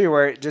just so you're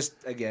aware, just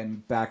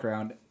again,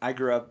 background, I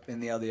grew up in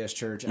the LDS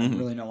church. I'm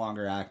really no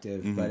longer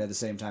active, but at the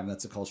same time,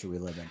 that's the culture we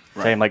live in.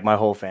 Right. Same, like my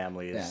whole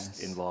family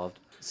is involved.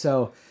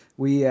 So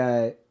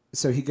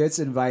so he gets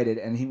invited,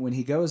 and when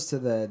he goes to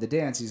the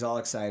dance, he's all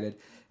excited.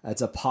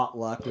 It's a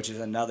potluck, which is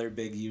another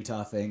big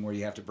Utah thing where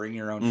you have to bring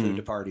your own food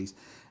to parties.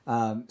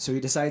 So he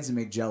decides to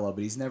make Jell-O,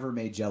 but he's never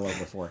made Jell-O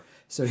before.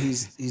 So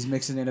he's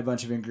mixing in a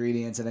bunch of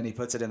ingredients, and then he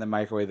puts it in the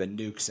microwave and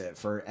nukes it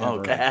forever,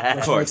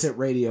 which makes it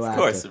radioactive. Of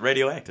course,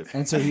 radioactive.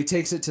 And so he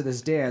takes it to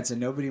this dance, and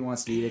nobody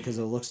wants to eat it because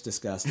it looks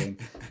disgusting.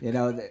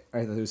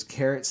 Are those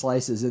carrot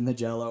slices in the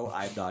Jell-O?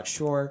 I'm not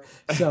sure.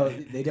 So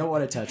they don't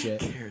want to touch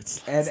it.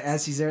 And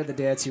as he's there at the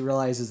dance, he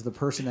realizes the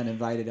person that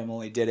invited him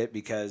only did it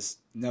because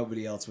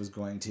nobody else was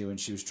going to, and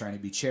she was trying to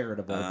be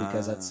charitable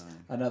because that's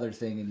another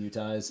thing in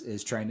Utah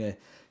is trying to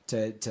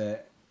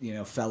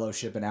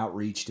fellowship and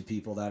outreach to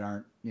people that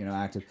aren't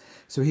active.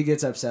 So he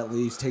gets upset,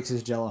 leaves, takes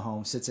his Jell-O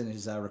home, sits in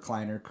his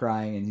recliner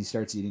crying, and he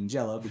starts eating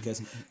Jell-O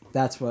because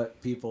that's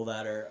what people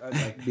that are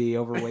like me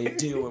overweight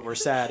do when we're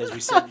sad, is we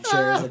sit in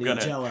chairs and eat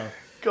Jell-O.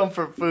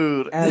 Comfort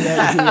food. And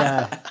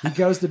then he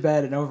goes to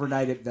bed, and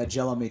overnight that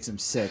Jell-O makes him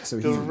sick. So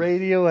the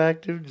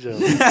radioactive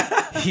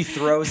Jell-O. He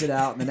throws it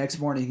out, and the next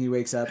morning he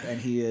wakes up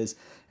and he is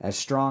as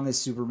strong as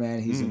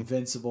Superman. He's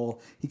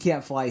invincible. He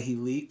can't fly. He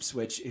leaps,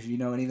 which if you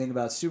know anything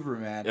about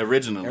Superman,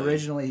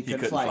 originally he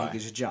couldn't fly. He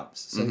just jumps.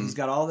 So he's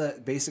got all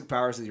the basic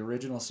powers of the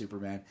original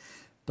Superman.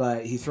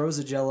 But he throws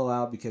the Jell-O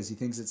out because he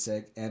thinks it's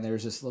sick, and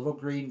there's this little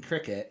green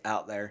cricket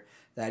out there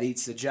that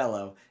eats the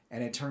Jell-O,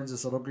 and it turns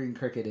this little green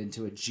cricket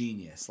into a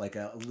genius, like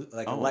a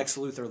Lex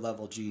Luthor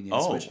level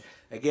genius. Which,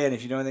 again,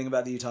 if you know anything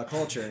about the Utah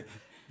culture,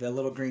 the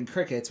little green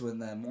crickets, when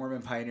the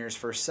Mormon pioneers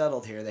first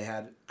settled here, they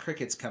had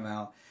crickets come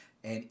out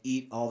and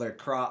eat all their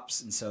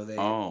crops, and so the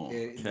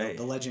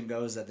legend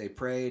goes that they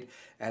prayed,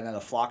 and then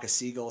a flock of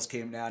seagulls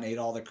came down, ate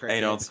all the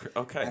crickets,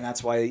 and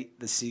that's why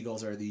the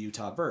seagulls are the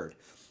Utah bird.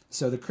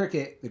 So the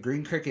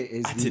green cricket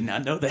is. I did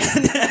not know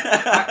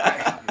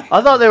that.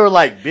 I thought they were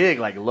like big,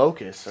 like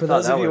locusts. For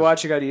those of you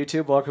watching on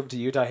YouTube, welcome to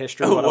Utah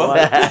History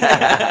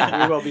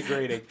 101. We will be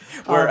grading.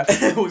 We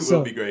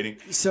will be grading.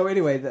 So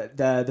anyway,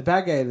 the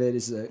bad guy that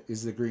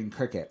is the green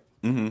cricket,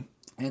 and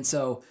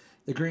so.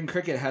 The green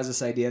cricket has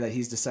this idea that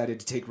he's decided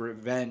to take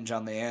revenge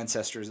on the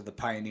ancestors of the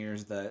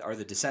pioneers,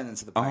 the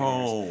descendants of the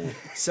pioneers.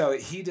 So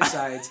he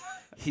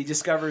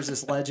discovers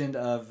this legend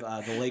of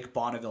the Lake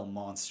Bonneville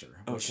monster.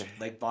 Which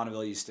Lake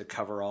Bonneville used to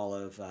cover all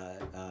of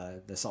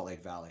the Salt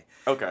Lake Valley.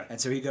 Okay.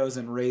 And so he goes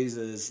and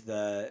raises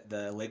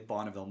the Lake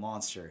Bonneville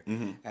monster.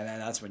 And then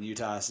that's when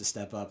Utah has to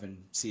step up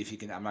and see if he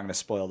can, I'm not going to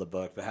spoil the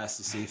book, but has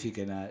to see if he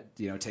can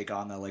take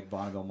on the Lake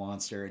Bonneville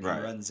monster. And he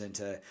runs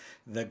into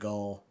the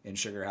Gull in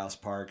Sugar House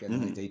Park, and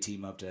then they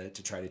team up to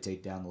try to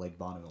take down the Lake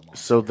Bonneville monster.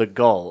 So the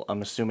Gull,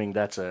 I'm assuming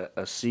that's a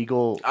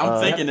seagull.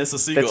 I'm thinking it's a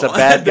seagull. It's a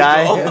bad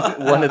guy.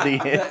 One of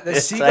the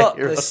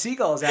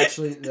seagull is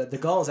actually the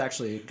Gull is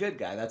actually a good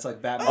guy. That's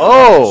like Batman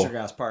in Sugar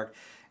House Park.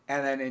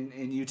 And then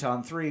in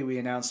Utah 3, we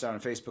announced on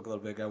Facebook a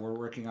little bit ago, we're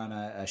working on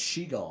a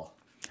she-gull.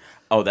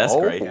 Oh, that's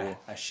great. Yeah,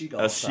 a she-gull.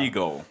 A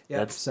she-gull.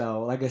 Yeah.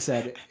 So, like I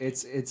said,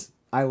 it's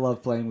I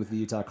love playing with the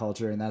Utah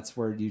culture, and that's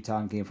where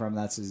Utah came from.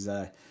 That's his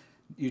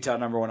Utah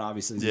number 1,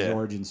 obviously, is his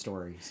origin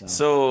story.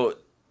 So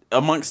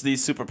amongst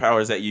these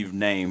superpowers that you've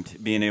named,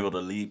 being able to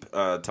leap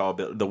tall,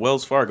 the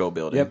Wells Fargo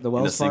building. Yep, the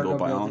Wells Fargo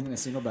building in a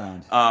single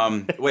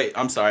bound. Wait,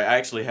 I'm sorry. I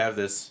actually have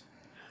this.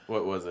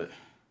 What was it?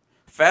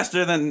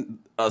 Faster than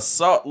a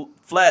Salt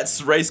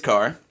Flats race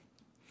car.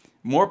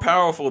 more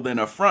powerful than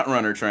a front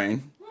runner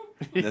train.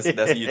 That's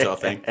a Utah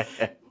thing.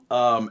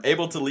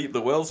 Able to leap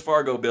the Wells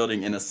Fargo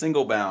building in a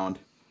single bound.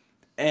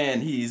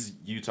 And he's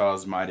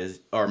Utah's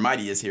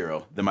mightiest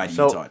hero, the mighty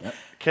Utah.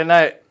 Can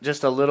I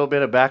just a little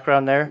bit of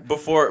background there?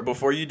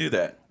 Before you do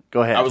that,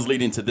 go ahead. I was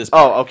leading to this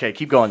part. Oh, okay.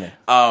 Keep going then.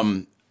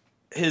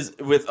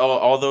 With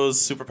all those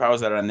superpowers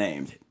that I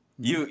named,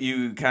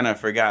 you kind of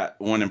forgot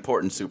one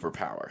important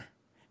superpower.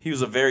 He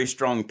was a very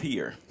strong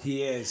peer.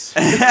 He is.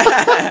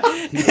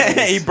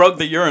 He broke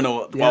the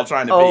urinal while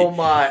trying to pee. Oh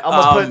my! I'm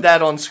gonna put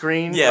that on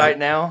screen right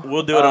now.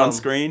 We'll do it on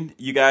screen.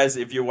 You guys,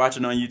 if you're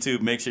watching on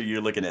YouTube, make sure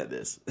you're looking at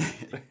this.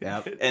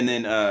 Yep. And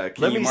then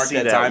can you mark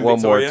that time, one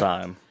Victoria? more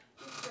time?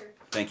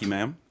 Thank you,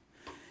 ma'am.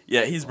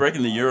 Yeah, he's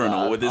breaking the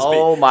urinal with his.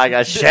 Oh my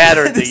gosh!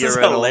 Shattered the this urinal.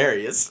 This is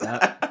hilarious.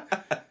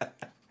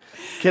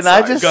 Can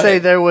I just say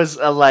there was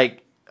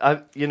aside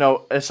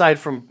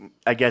from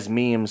I guess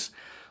memes.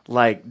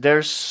 Like,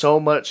 there's so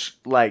much,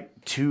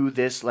 to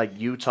this,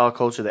 Utah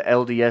culture, the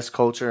LDS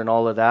culture and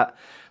all of that.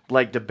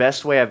 Like, the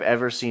best way I've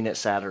ever seen it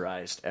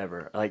satirized,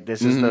 ever. Like,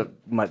 this is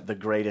the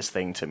greatest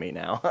thing to me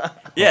now.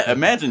 Yeah,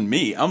 imagine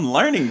me. I'm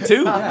learning,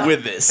 too,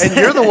 with this. And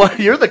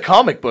you're the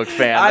comic book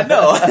fan. I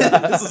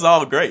know. This is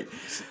all great.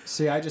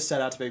 See, I just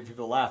set out to make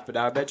people laugh, but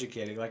now I'm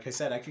educating. Like I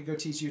said, I could go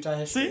teach Utah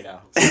history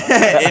now.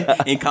 So.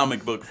 in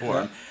comic book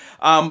form.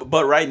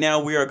 But right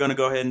now we are going to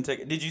go ahead and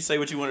take. Did you say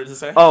what you wanted to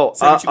say? Oh,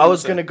 I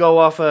was going to go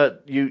off.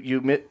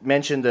 You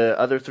mentioned the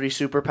other three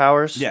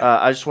superpowers. Yeah.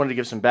 I just wanted to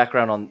give some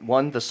background on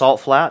one. The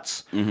Salt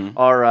Flats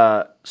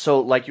are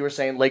so like you were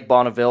saying, Lake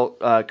Bonneville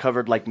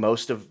covered like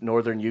most of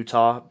northern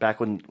Utah back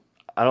when.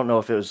 I don't know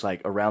if it was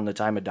like around the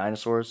time of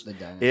dinosaurs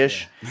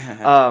ish.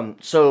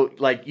 So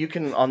like you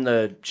can on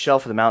the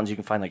shelf of the mountains you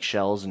can find like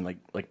shells and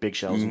like big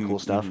shells and cool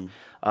stuff.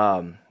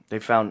 They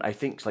found, I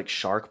think, like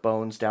shark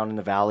bones down in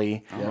the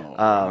valley.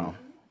 Wow.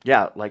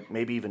 Yeah, like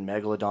maybe even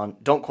megalodon.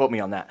 Don't quote me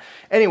on that.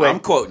 Anyway,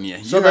 I'm quoting you.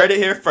 You heard it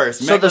here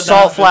first. So the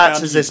Salt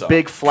Flats is this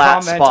big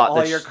flat spot. Comment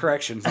all your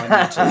corrections on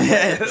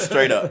YouTube.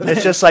 Straight up.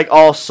 It's just like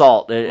all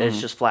salt.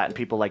 It's just flat, and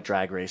people like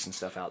drag race and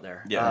stuff out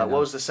there. Yeah. What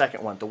was the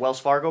second one? The Wells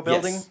Fargo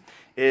building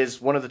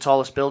is one of the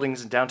tallest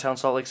buildings in downtown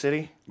Salt Lake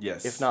City.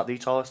 Yes. If not the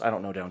tallest. I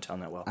don't know downtown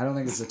that well. I don't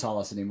think it's the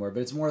tallest anymore,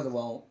 but it's more of the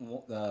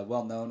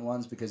well-known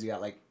ones because you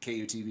got like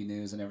KUTV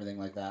News and everything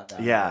like that.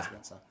 Yeah.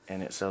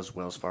 And it says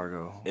Wells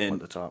Fargo at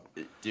the top.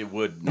 It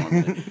would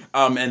normally.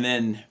 And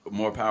then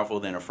more powerful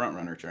than a front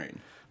runner train.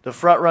 The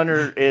front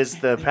runner is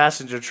the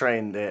passenger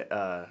train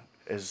that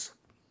is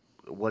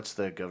what's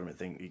the government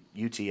thing?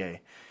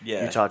 UTA.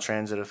 Yeah. Utah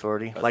Transit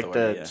Authority. Like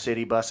the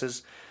city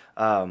buses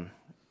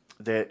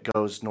that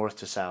goes north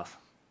to south.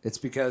 It's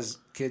because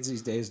kids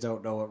these days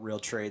don't know what real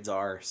trades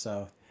are,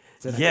 so...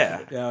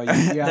 Yeah,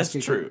 you that's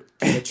true.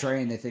 The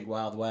train, they think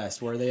Wild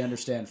West, where they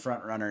understand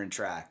front runner and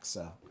track,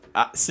 so...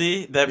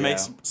 See, that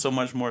makes so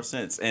much more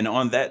sense. And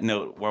on that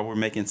note, while we're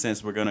making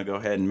sense, we're going to go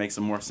ahead and make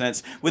some more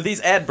sense with these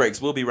ad breaks.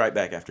 We'll be right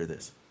back after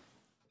this.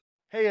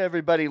 Hey,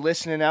 everybody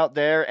listening out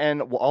there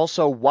and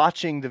also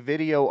watching the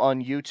video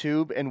on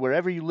YouTube and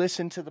wherever you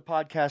listen to the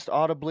podcast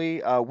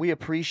audibly, we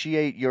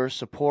appreciate your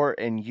support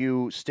and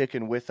you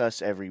sticking with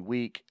us every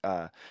week.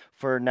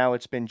 For now,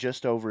 it's been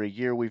just over a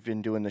year we've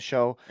been doing the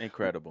show.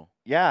 Incredible.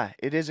 Yeah,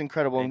 it is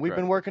incredible. And we've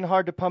been working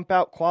hard to pump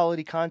out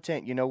quality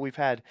content. You know, we've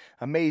had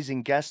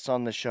amazing guests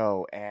on the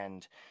show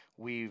and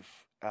we've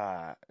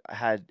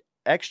had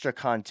extra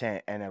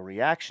content and a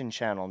reaction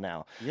channel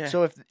now. Yeah.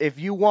 So if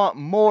you want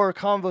more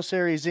Convo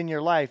series in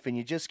your life and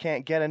you just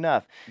can't get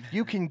enough,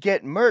 you can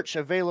get merch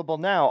available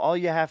now. All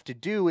you have to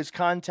do is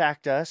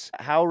contact us.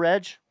 How,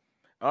 Reg?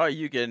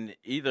 You can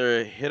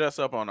either hit us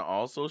up on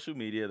all social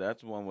media.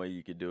 That's one way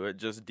you could do it.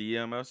 Just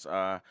DM us.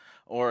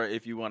 Or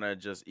if you want to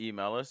just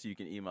email us, you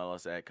can email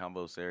us at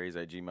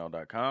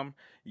convoseries@gmail.com.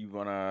 You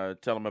want to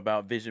tell them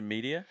about Vision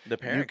Media, the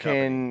parent company.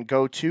 You can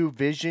go to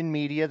Vision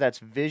Media. That's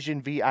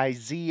Vision,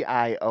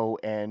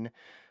 Vizion.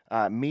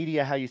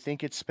 Media, how you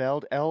think it's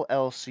spelled,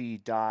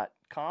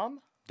 LLC.com.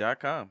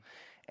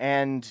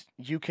 And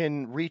you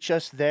can reach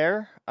us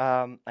there.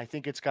 I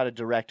think it's got a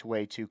direct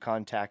way to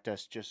contact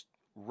us just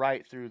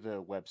right through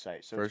the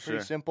website. So it's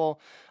pretty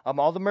simple.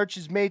 All the merch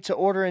is made to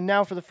order, and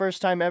now for the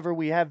first time ever,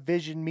 we have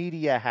Vision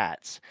Media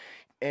hats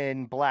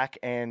in black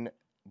and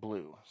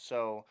blue.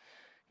 So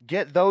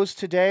get those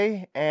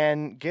today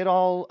and get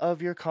all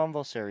of your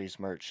Convo Series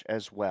merch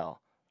as well.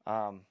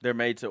 They're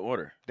made to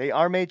order. They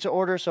are made to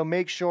order, so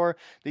make sure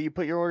that you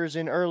put your orders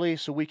in early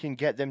so we can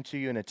get them to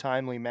you in a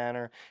timely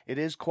manner. It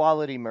is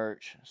quality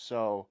merch,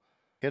 so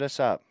hit us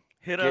up.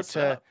 Hit us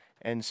up.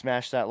 And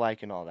smash that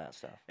like and all that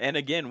stuff. And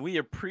again, we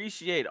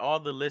appreciate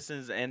all the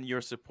listens and your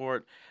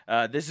support.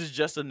 This is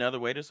just another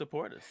way to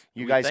support us.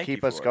 You guys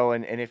keep us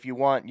going. And if you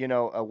want,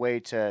 a way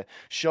to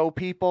show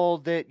people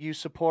that you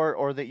support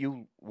or that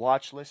you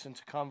listen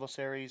to Convo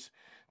Series,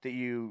 that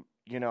you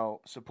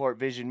support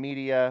Vision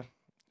Media,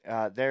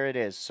 there it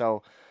is.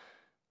 So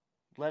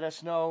let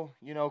us know,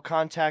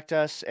 contact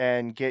us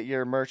and get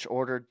your merch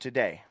ordered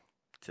today.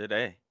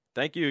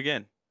 Thank you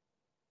again.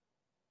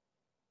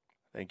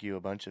 Thank you a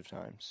bunch of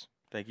times.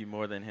 Thank you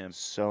more than him.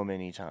 So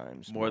many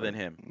times. More than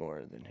him.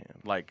 More than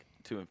him. Like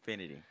to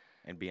infinity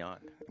and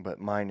beyond. But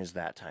mine is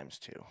that times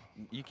 2.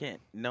 You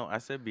can't. No, I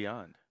said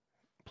beyond.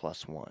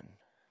 +1.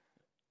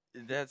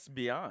 That's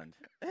beyond.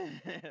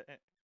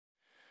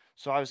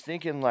 So I was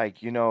thinking,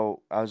 like, you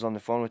know, I was on the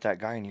phone with that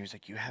guy, and he was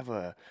like, you have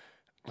a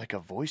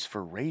voice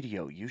for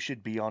radio. You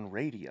should be on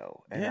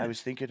radio. And I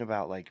was thinking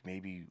about, like,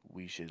 maybe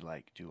we should,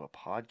 like, do a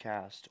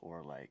podcast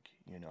or, like,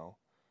 you know.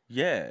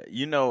 Yeah.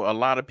 You know, a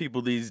lot of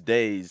people these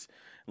days,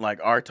 like,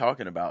 are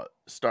talking about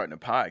starting a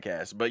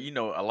podcast. But, you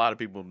know, a lot of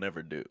people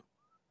never do.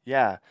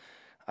 Yeah.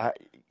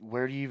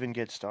 Where do you even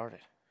get started?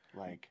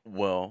 Like,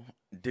 well,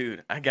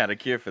 dude, I got a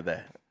cure for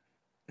that.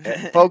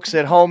 Folks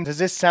at home, does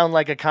this sound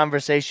like a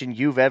conversation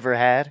you've ever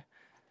had?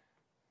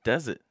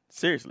 Does it?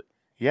 Seriously?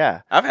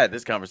 Yeah. I've had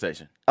this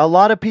conversation. A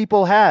lot of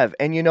people have.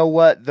 And you know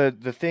what? The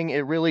thing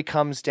it really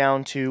comes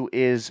down to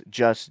is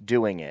just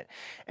doing it.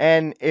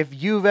 And if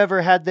you've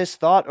ever had this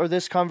thought or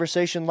this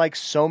conversation, like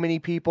so many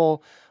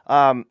people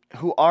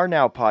who are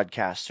now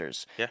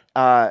podcasters,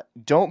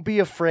 don't be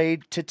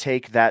afraid to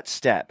take that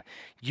step.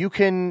 You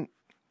can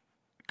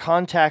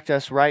contact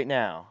us right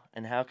now.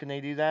 And how can they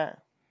do that?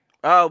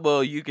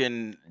 Well, you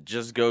can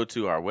just go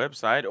to our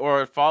website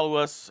or follow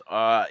us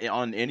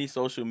on any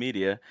social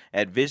media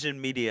at Vision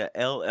Media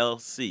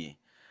LLC.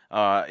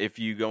 If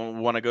you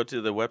want to go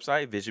to the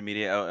website,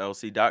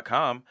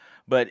 visionmediallc.com.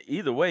 But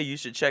either way, you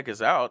should check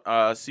us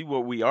out, see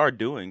what we are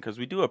doing, because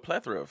we do a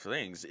plethora of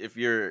things. If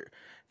you're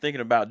thinking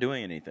about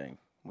doing anything,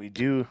 we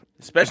do,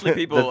 especially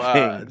people,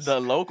 the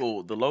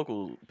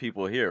local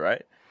people here,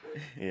 right?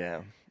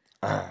 Yeah,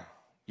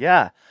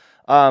 yeah.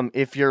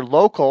 If you're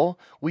local,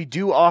 we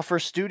do offer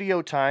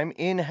studio time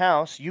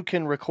in-house. You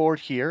can record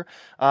here.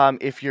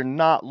 If you're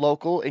not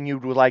local and you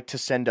would like to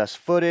send us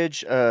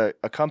footage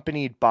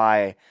accompanied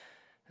by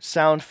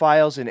sound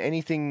files and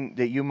anything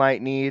that you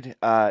might need,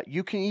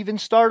 you can even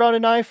start on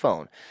an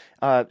iPhone.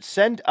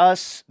 Send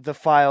us the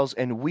files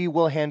and we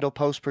will handle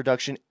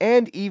post-production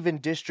and even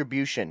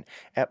distribution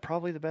at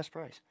probably the best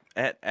price.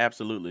 At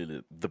absolutely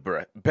the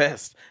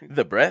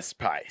best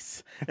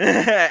price.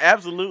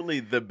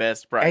 Absolutely the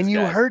best price. And you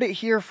guys. heard it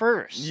here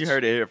first. You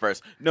heard it here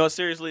first. No,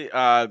 seriously,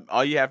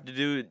 all you have to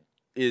do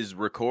is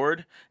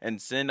record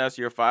and send us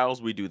your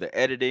files. We do the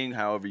editing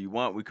however you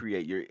want. We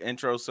create your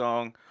intro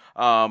song.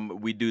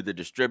 We do the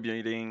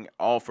distributing,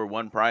 all for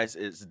one price.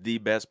 It's the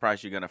best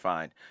price you're going to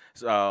find.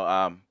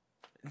 So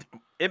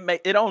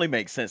it only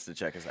makes sense to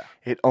check us out.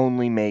 It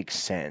only makes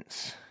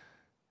sense.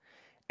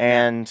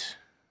 And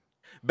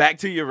back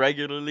to your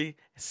regularly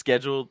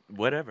scheduled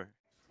whatever.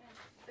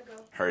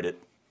 Heard it.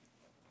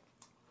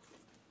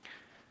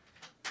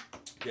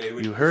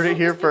 You heard it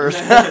here first.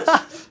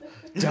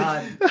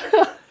 Done.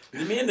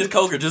 Me and this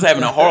Coke are just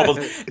having a horrible.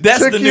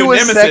 That's the new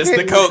nemesis.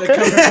 The Coke.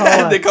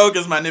 The Coke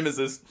is my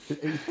nemesis.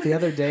 The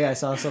other day, I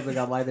saw something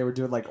online. They were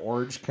doing like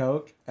orange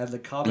Coke, and the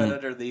comment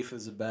underneath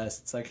is the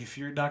best. It's like, if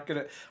you're not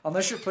gonna,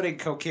 unless you're putting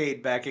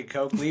cocaine back in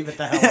Coke, leave it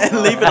the hell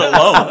alone. Leave it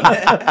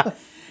alone.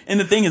 And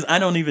the thing is, I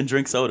don't even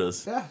drink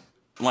sodas. Yeah.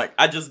 Like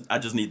I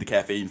just need the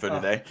caffeine for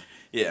today.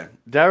 Yeah.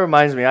 That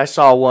reminds me, I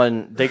saw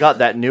one, they got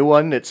that new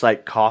one that's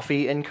like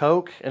coffee and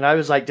Coke, and I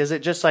was like, does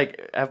it just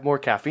like have more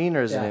caffeine,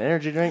 or is it an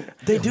energy drink?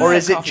 They do. Or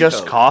is it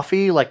just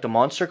coffee, like the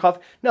Monster coffee?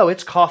 No,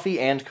 it's coffee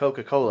and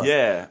Coca-Cola.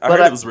 Yeah, I heard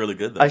it was really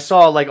good though. I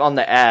saw like on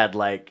the ad,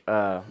 like,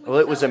 well,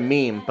 it was a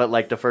meme, but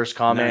like the first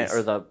comment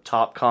or the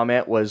top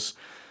comment was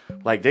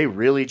like, they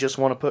really just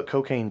want to put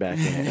cocaine back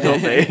in it,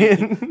 don't they?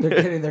 They're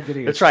getting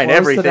they're trying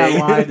everything. To that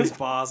line as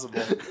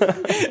possible.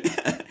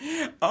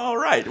 All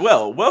right.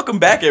 Well, welcome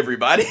back,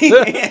 everybody,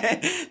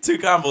 to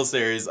Convo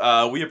Series.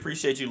 We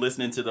appreciate you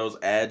listening to those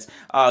ads.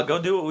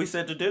 Go do what we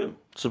said to do.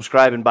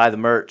 Subscribe and buy the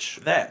merch.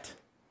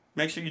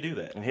 Make sure you do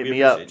that. And hit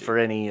me up for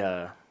any,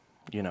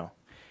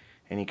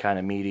 any kind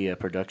of media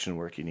production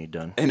work you need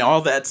done. And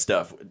all that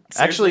stuff.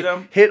 Seriously,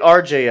 actually, hit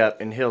RJ up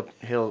and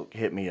he'll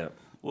hit me up.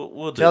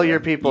 We'll tell your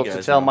people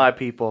to tell my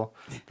people.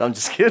 I'm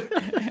just kidding.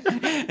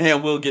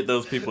 And we'll get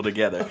those people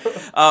together.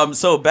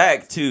 So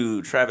back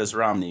to Travis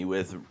Romney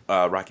with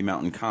Rocky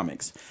Mountain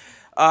Comics.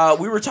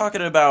 We were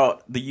talking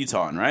about the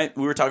Utah, right?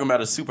 We were talking about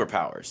his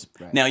superpowers.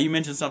 Right. Now, you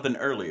mentioned something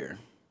earlier.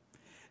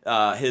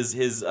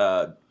 His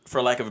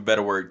for lack of a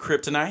better word,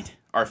 kryptonite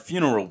are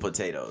funeral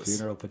potatoes.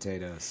 Funeral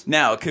potatoes.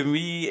 Now, can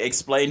we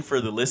explain for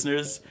the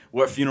listeners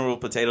what funeral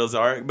potatoes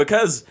are?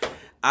 Because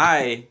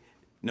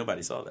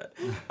nobody saw that.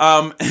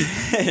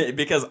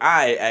 Because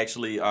I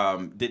actually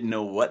didn't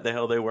know what the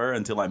hell they were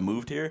until I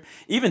moved here.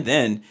 Even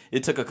then,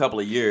 it took a couple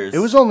of years. It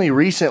was only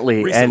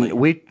recently. And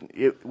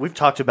we've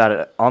talked about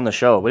it on the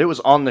show, but it was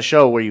on the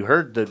show where you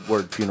heard the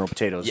word funeral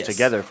potatoes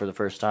together for the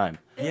first time.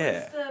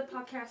 It was the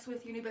podcast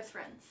with your new best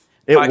friends.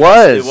 It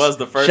was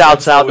the first.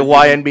 Shouts out to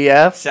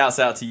YNBF. Shouts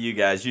out to you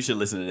guys. You should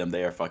listen to them.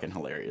 They are fucking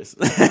hilarious.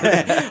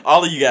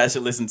 All of you guys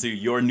should listen to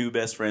your new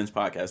best friends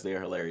podcast. They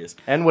are hilarious.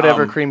 And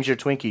whatever creams your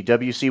Twinkie.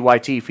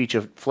 WCYT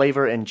feature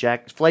Flava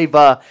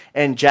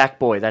and Jack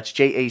Boy. That's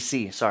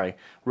JAC. Sorry.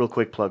 Real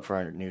quick plug for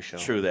our new show.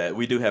 True that.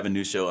 We do have a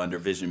new show under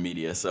Vision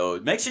Media. So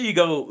make sure you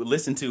go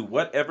listen to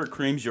whatever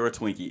creams your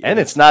Twinkie. And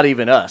it's not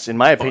even us. In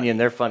my opinion,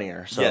 they're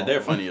funnier. So. Yeah,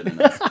 they're funnier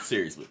than us.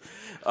 Seriously.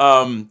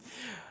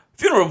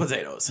 Funeral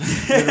potatoes.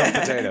 Funeral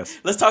potatoes.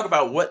 Let's talk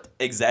about what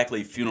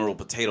exactly funeral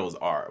potatoes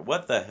are.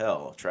 What the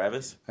hell,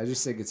 Travis? I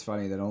just think it's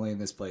funny that only in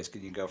this place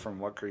can you go from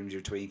what creams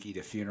your Twinkie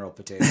to funeral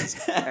potatoes.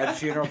 And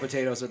funeral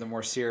potatoes are the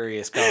more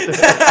serious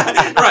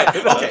conversation. Right.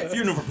 Okay.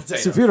 Funeral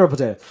potatoes. So funeral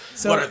potato.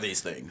 So what are these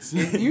things?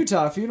 In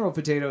Utah, funeral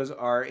potatoes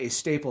are a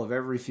staple of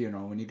every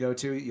funeral. When you go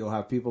to it, you'll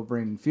have people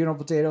bring funeral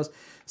potatoes.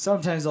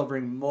 Sometimes they'll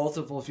bring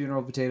multiple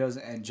funeral potatoes,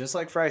 and just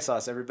like fry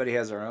sauce, everybody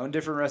has their own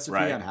different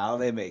recipe on how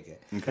they make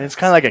it. Okay. And it's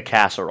kind of like a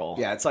casserole.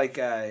 Yeah, it's like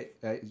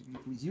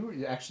you were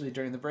actually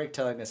during the break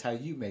telling us how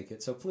you make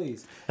it, so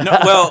please. No,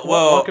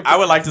 well, I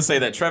would like to say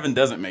that Trevin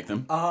doesn't make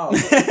them. Oh,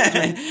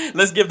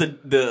 let's give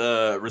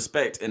the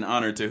respect and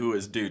honor to who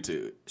is due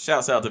to.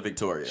 Shouts out to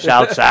Victoria.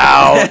 Shouts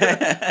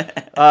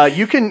out.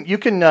 You can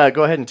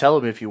go ahead and tell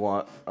them if you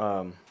want.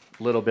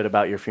 A little bit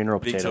about your funeral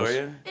potatoes.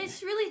 Victoria?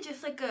 It's really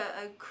just like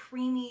a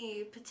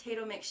creamy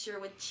potato mixture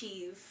with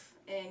cheese,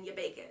 and you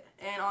bake it.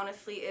 And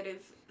honestly, it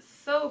is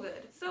so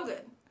good. So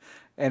good.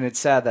 and it's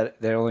sad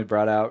that they're only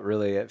brought out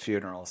really at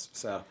funerals.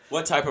 So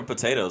what type of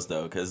potatoes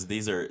though? Because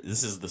this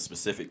is the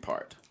specific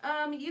part.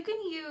 You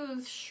can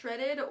use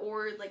shredded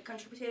or like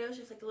country potatoes,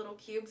 just like the little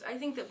cubes. I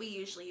think that we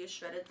usually use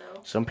shredded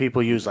though. Some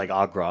people use like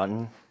au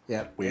gratin.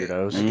 Yeah,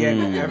 weirdos.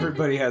 Again,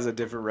 everybody has a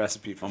different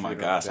recipe for. Oh my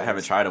gosh, potatoes. I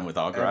haven't tried them with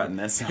au gratin.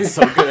 That sounds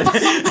so good.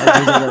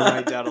 I'm going to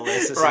write down a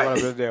list. This is what I'm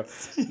going to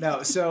do.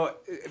 No, so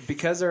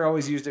because they're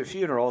always used at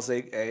funerals,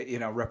 they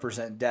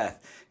represent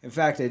death. In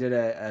fact, I did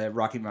a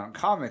Rocky Mountain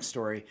Comics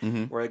story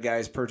where a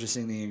guy's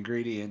purchasing the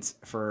ingredients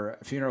for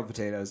funeral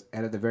potatoes,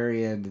 and at the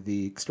very end,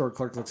 the store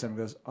clerk looks at him and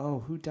goes, "Oh,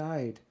 who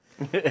died?"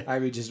 I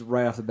mean, just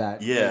right off the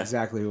bat,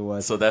 exactly who it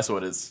was. So that's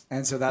what it's.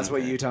 And so that's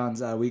what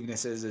Utah's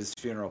weakness is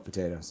funeral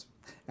potatoes.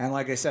 And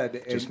like I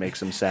said, just makes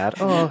them sad.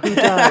 Oh, who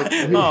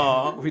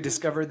died? We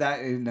discovered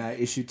that in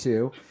issue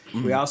 2.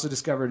 Mm-hmm. We also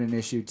discovered in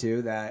issue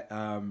 2 that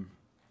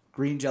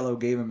green Jello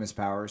gave him his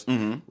powers.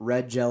 Mm-hmm.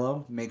 Red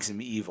Jello makes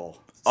him evil.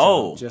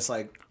 So just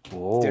like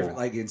different,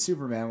 like in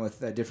Superman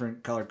with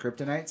different colored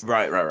kryptonites.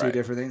 Right. Do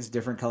different things.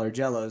 Different colored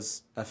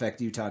Jellos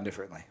affect Utah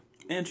differently.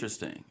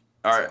 Interesting.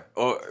 All right.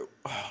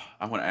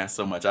 I want to ask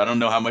so much. I don't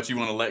know how much you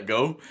want to let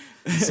go.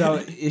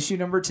 So issue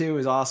number 2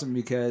 is awesome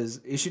because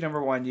issue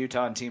number 1,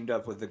 Utah teamed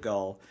up with the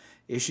Gull.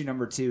 Issue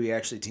number 2, he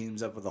actually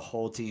teams up with a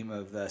whole team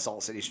of the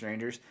Salt City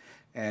Strangers.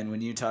 And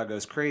when Utah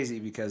goes crazy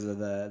because of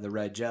the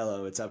red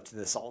Jello, it's up to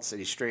the Salt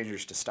City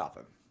Strangers to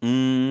stop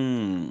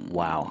him.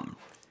 Wow.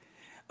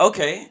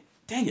 Okay.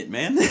 Dang it,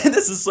 man.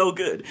 This is so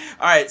good.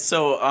 All right.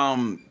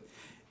 So,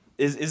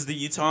 Is the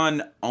Utah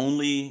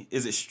only?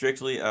 Is it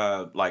strictly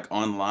like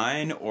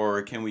online,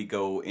 or can we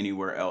go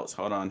anywhere else?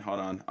 Hold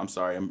on. I'm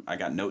sorry. I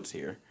got notes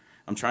here.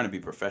 I'm trying to be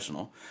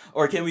professional.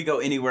 Or can we go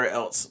anywhere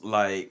else,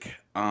 like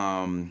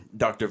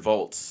Dr.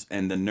 Volts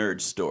and the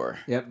Nerd Store?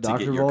 Yep, to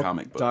get your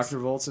comic books. Dr.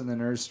 Volts and the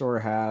Nerd Store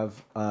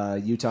have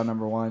Utah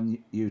number 1,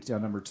 Utah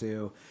number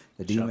 2,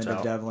 the Demon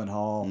of Devlin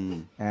Hall,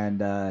 and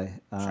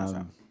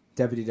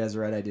Deputy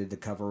Deseret. I did the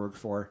cover work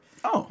for.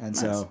 Oh, and nice.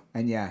 So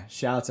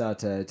shouts out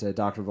to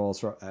Dr.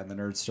 Volts and the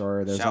Nerd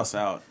Store. There's shouts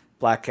out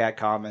Black Cat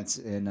Comments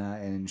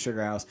in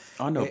Sugar House.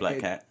 Oh no, Black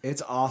Cat.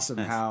 It's awesome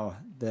how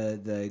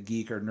the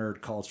geek or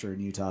nerd culture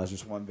in Utah is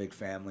just one big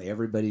family.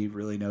 Everybody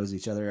really knows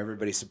each other.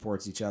 Everybody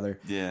supports each other.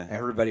 Yeah.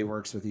 Everybody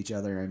works with each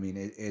other. I mean,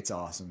 it's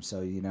awesome.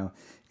 So you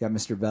got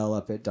Mr. Bell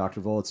up at Dr.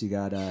 Volts. You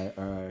got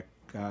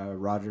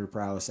Roger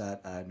Prowse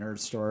at Nerd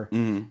Store,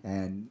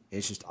 and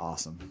it's just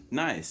awesome.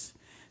 Nice.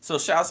 So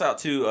shouts out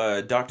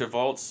to Dr.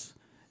 Volts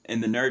in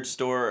the Nerd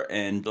Store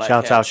and Black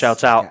Cats.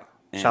 Shouts out.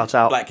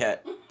 Black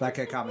Cat. Black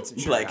Cat Comments.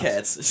 And Black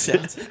Cats.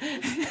 Shouts.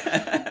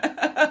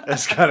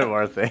 That's kind of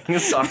our thing.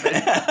 Sorry.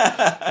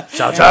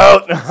 Shouts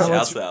out.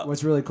 Shouts out.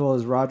 What's really cool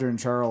is Roger and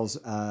Charles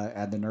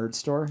at the Nerd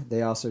Store.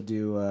 They also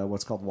do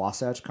what's called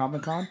Wasatch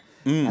Comic Con,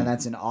 and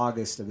that's in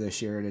August of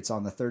this year. And it's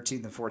on the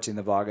 13th and 14th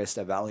of August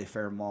at Valley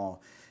Fair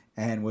Mall.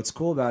 And what's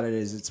cool about it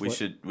is we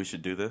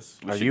should do this.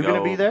 Are you going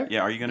to be there?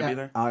 Yeah, are you going to be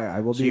there? I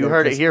will be. So you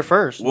heard it here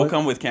first. We'll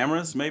come with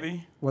cameras,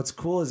 maybe. What's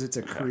cool is it's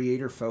a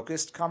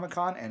creator-focused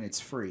Comic-Con, and it's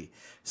free.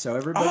 So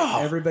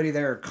everybody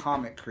there are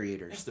comic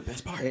creators. That's the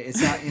best part.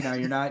 It's not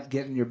you're not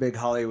getting your big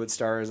Hollywood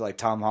stars like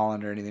Tom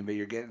Holland or anything, but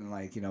you're getting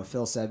like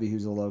Phil Sebi,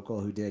 who's a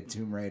local who did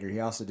Tomb Raider.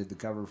 He also did the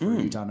cover for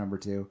Utah number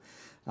 2.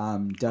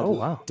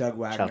 Doug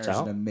Wagner is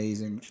an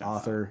amazing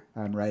author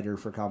and writer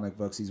for comic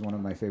books. He's one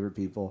of my favorite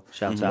people.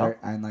 Shouts out.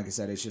 And like I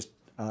said, it's just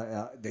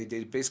they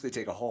basically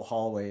take a whole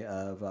hallway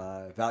of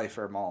Valley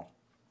Fair Mall,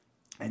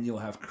 and you'll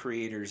have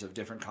creators of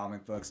different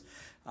comic books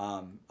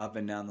up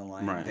and down the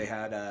line. Right. They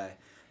had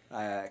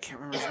I can't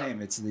remember his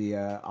name. It's the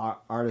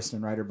artist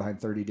and writer behind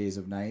 30 Days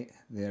of Night,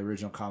 the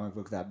original comic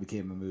book that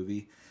became a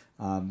movie.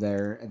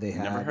 There they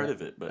had never heard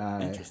of it, but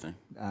interesting.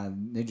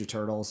 Ninja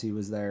Turtles, he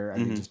was there. I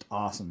mean, just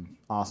awesome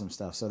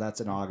stuff. So that's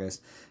in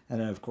August,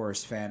 and then of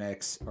course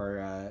FanX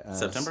or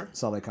September.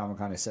 Salt Lake Comic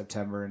Con is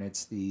September, and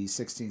it's the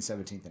 16th,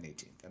 17th, and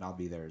 18th, and I'll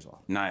be there as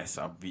well. Nice,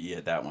 I'll be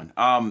at that one.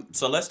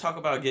 So let's talk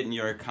about getting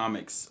your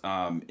comics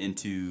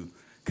into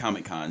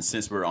Comic Con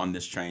since we're on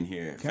this train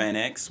here. Okay.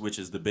 FanX, which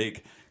is the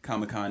big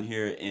Comic Con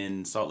here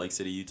in Salt Lake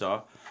City,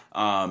 Utah,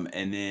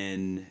 and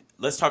then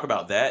let's talk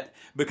about that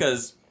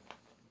because.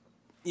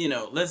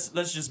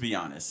 Let's just be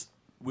honest.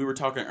 We were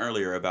talking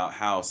earlier about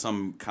how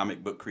some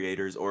comic book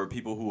creators or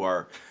people who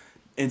are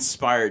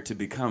inspired to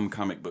become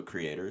comic book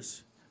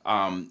creators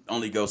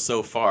only go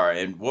so far.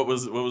 And what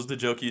was the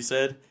joke you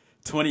said?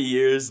 20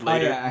 years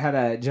later? Oh, yeah. I had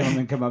a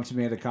gentleman come up to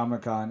me at a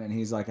Comic-Con, and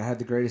he's like, I had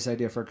the greatest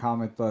idea for a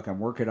comic book. I'm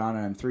working on it.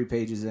 I'm 3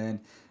 pages in.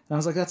 And I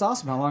was like, that's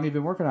awesome. How long have you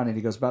been working on it?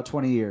 He goes, about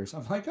 20 years.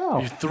 I'm like, oh.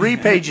 You're 3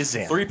 pages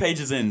in. 3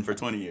 pages in for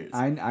 20 years.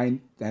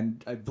 And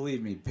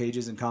believe me,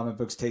 pages in comic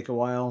books take a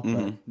while,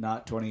 but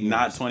not 20 years.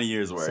 Not 20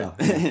 years worth. So,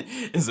 yeah.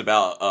 It's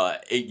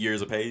about 8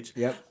 years a page.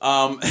 Yep.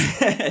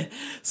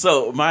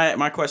 So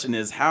my question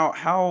is,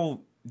 how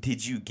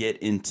did you get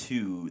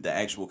into the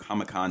actual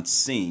Comic-Con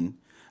scene?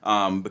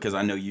 Because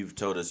I know you've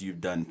told us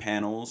you've done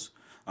panels,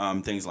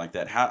 things like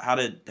that.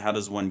 How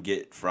does one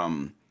get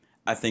from,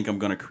 I think I'm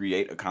going to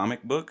create a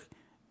comic book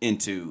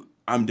into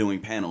I'm doing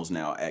panels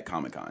now at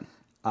Comic-Con?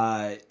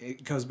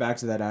 It goes back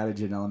to that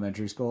adage in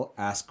elementary school,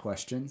 ask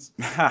questions.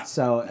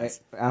 So nice.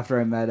 After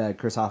I met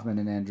Chris Hoffman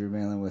and Andrew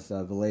Malin with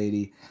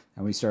Valady,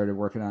 and we started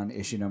working on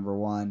issue number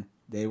 1,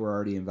 they were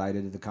already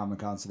invited to the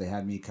Comic-Con, so they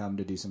had me come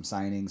to do some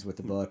signings with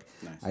the book.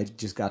 Nice. I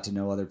just got to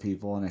know other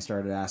people, and I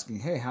started asking,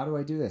 hey, how do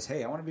I do this?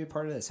 Hey, I want to be a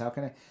part of this. How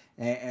can I?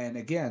 And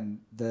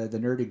again, the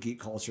nerd and geek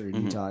culture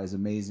in Utah is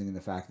amazing in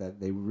the fact that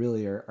they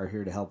really are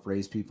here to help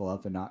raise people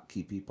up and not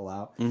keep people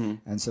out.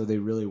 And so they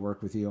really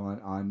work with you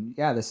on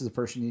this is a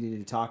person you need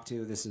to talk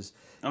to. This is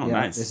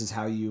nice. This is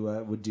how you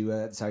would do it.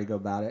 That's how you go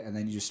about it. And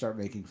then you just start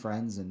making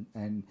friends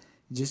and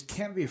you just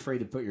can't be afraid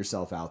to put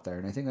yourself out there.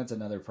 And I think that's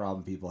another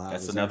problem people have.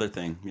 That's another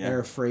thing. Yeah. They're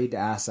afraid to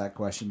ask that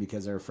question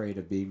because they're afraid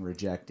of being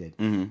rejected.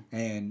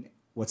 And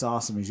what's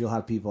awesome is you'll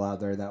have people out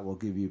there that will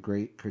give you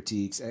great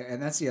critiques.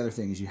 And that's the other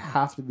thing is you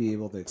have to be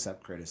able to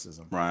accept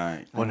criticism.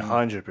 Right.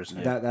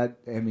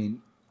 100%.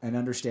 And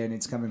understand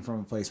it's coming from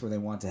a place where they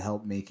want to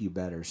help make you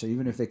better. So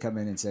even if they come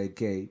in and say,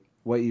 okay,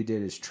 what you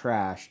did is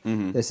trash,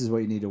 this is what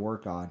you need to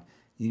work on.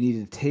 You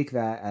need to take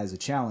that as a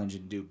challenge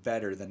and do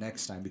better the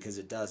next time because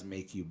it does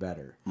make you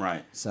better.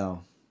 Right.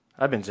 So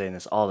I've been saying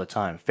this all the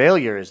time.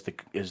 Failure is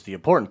the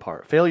important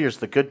part. Failure is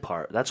the good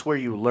part. That's where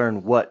you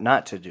learn what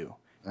not to do.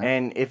 Right.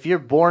 And if you're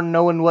born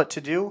knowing what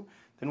to do,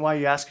 then why are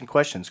you asking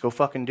questions? Go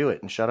fucking do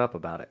it and shut up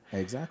about it.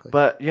 Exactly.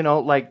 But,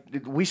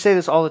 we say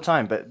this all the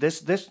time, but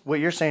this what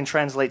you're saying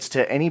translates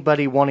to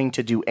anybody wanting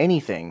to do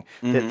anything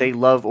that they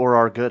love or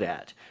are good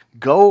at.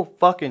 Go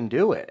fucking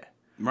do it.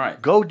 Right.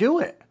 Go do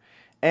it.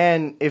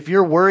 And if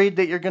you're worried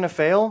that you're going to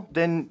fail,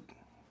 then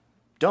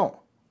don't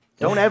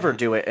ever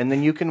do it. And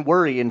then you can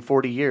worry in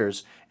 40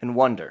 years and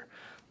wonder.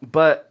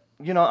 But,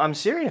 I'm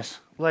serious.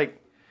 Like,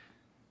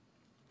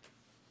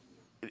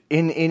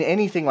 in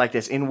anything like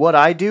this, in what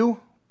I do,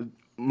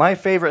 my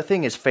favorite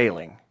thing is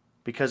failing.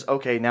 Because,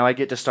 okay, now I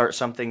get to start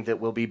something that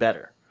will be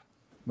better.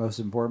 Most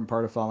important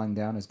part of falling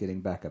down is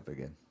getting back up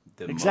again.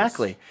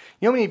 Exactly.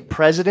 You know how many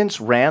presidents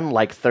ran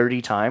like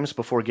 30 times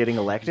before getting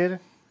elected?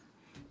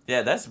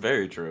 Yeah, that's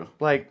very true.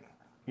 Like,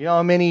 you know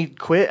how many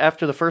quit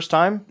after the first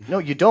time? No,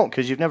 you don't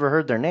because you've never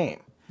heard their name.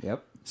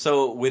 Yep.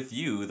 So with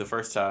you, the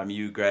first time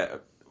you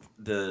grabbed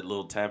the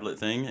little tablet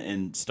thing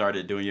and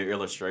started doing your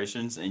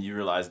illustrations and you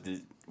realized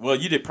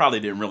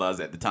probably didn't realize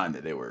at the time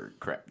that they were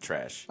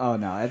trash. Oh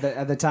no!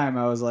 At the time,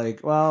 I was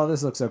like, "Well,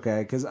 this looks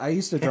okay," because I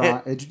used to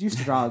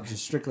draw.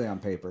 Just strictly on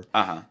paper.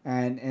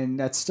 And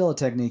that's still a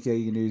technique that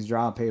you can use: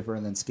 draw on paper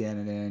and then scan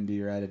it in, do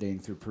your editing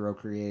through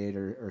Procreate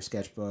or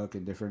Sketchbook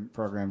and different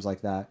programs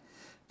like that.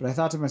 But I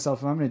thought to myself,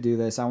 if I'm going to do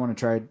this, I want to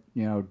try,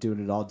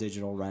 doing it all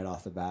digital right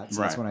off the bat.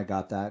 So that's when I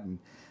got that and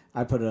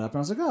I put it up and I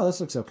was like, oh,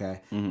 this looks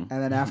okay. And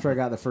then after I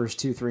got the first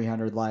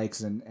 200-300 likes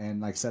and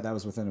like I said, that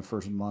was within the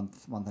first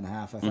month and a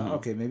half, I thought,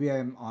 okay, maybe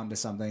I'm onto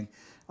something.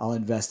 I'll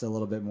invest a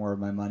little bit more of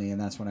my money. And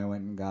that's when I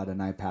went and got an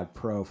iPad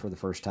Pro for the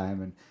first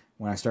time. And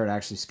when I started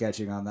actually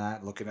sketching on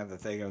that, looking at the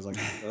thing, I was like,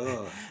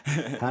 oh,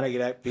 how do I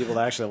get people to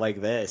actually like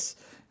this?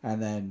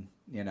 And then,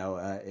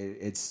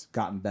 it's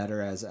gotten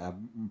better as I've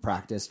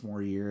practiced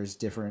more years,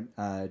 different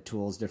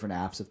tools, different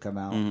apps have come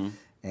out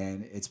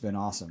and it's been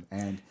awesome.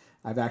 And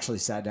I've actually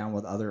sat down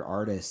with other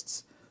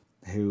artists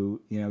who,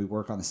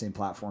 work on the same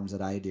platforms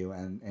that I do,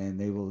 and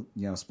they will,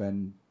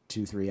 spend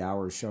 2-3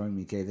 hours showing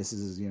me, okay, this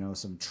is,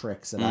 some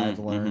tricks that I've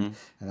learned,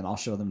 and then I'll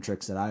show them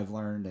tricks that I've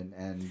learned,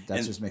 and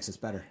that just makes us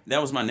better.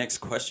 That was my next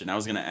question. I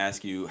was going to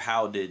ask you,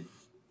 how did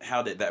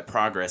that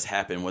progress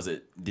happen?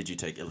 Did you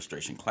take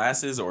illustration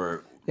classes,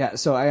 or Yeah,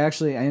 so I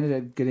ended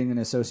up getting an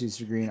associate's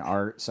degree in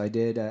art. So I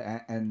did,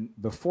 and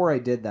before I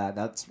did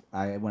that,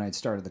 when I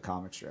started the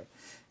comic strip.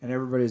 And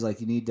everybody's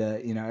like, you need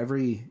to,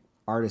 every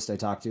artist I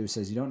talk to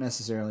says you don't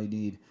necessarily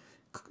need,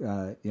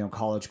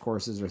 college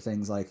courses or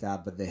things like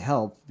that, but they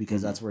help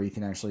because that's where you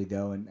can actually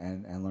go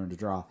and learn to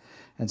draw.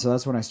 And so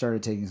that's when I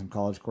started taking some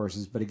college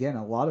courses. But again,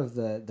 a lot of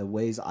the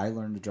ways I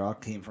learned to draw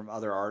came from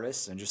other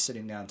artists and just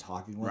sitting down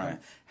talking with them.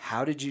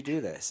 How did you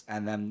do this?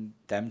 And then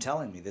them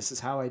telling me, this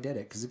is how I did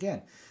it. Because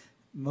again,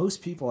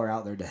 most people are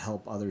out there to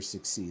help others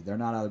succeed. They're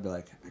not out there to be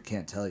like, I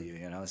can't tell you,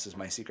 this is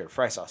my secret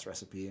fry sauce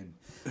recipe. And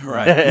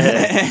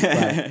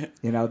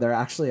but, they're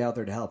actually out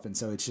there to help. And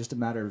so it's just a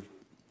matter of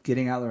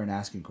getting out there and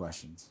asking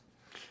questions.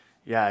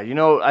 Yeah,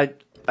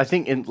 I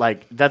think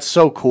that's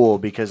so cool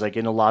because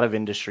in a lot of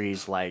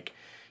industries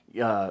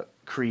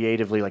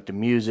creatively, like the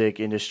music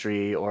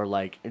industry or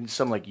in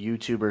some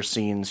YouTuber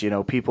scenes,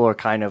 people are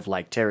kind of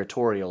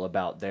territorial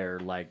about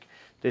their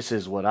this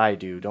is what I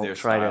do. Don't their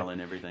try style to, and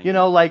everything. you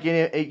don't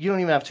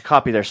even have to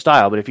copy their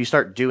style. But if you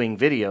start doing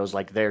videos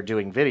like they're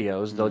doing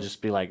videos, they'll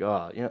just be like,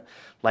 oh,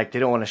 they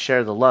don't want to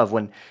share the love.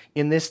 When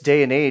in this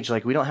day and age,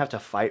 we don't have to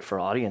fight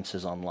for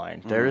audiences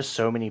online. There is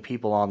so many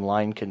people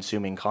online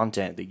consuming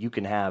content that you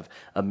can have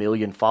 1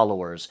 million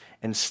followers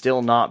and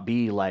still not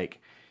be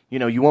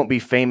you won't be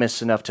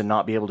famous enough to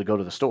not be able to go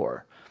to the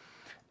store.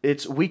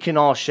 We can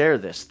all share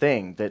this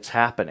thing that's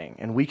happening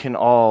and we can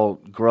all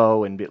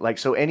grow and be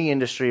so any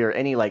industry or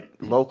any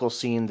local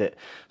scene that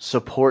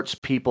supports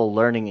people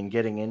learning and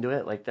getting into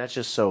it, that's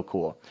just so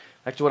cool.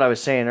 Back to what I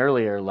was saying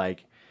earlier,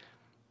 what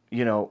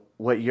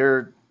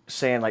you're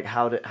saying,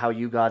 how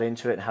you got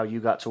into it and how you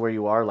got to where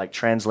you are,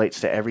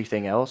 translates to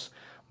everything else.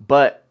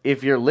 But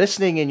if you're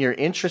listening and you're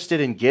interested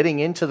in getting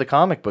into the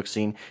comic book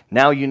scene,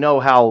 now you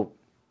know how,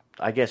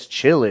 I guess,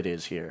 chill it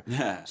is here.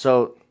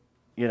 So,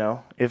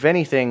 if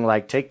anything,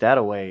 take that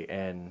away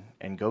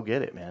and go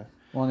get it, man.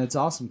 Well, and it's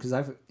awesome because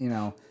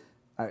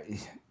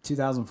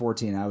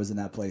 2014, I was in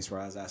that place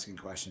where I was asking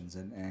questions,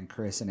 and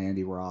Chris and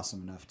Andy were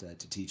awesome enough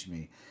to teach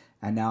me.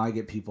 And now I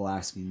get people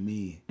asking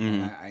me,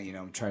 and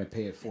I'm trying to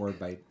pay it forward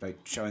by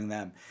showing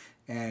them.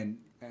 And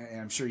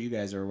I'm sure you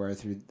guys are aware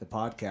through the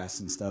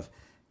podcasts and stuff,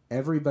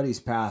 everybody's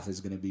path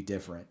is going to be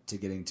different to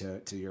getting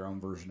to your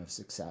own version of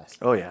success.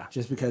 Oh, yeah.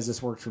 Just because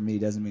this worked for me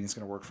doesn't mean it's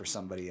going to work for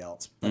somebody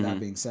else. But that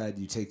being said,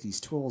 you take these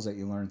tools that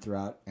you learn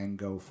throughout and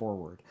go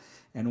forward.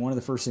 And one of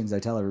the first things I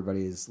tell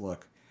everybody is,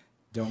 look,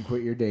 don't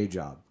quit your day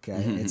job,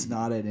 okay? It's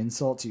not an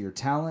insult to your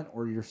talent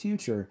or your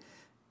future,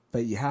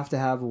 but you have to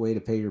have a way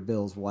to pay your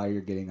bills while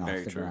you're getting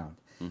off the ground.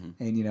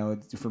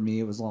 And, for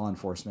me, it was law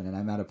enforcement. And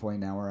I'm at a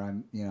point now where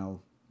I'm,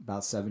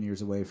 about 7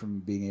 years away from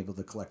being able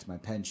to collect my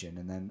pension,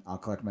 and then I'll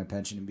collect my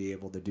pension and be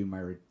able to do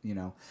my,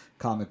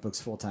 comic books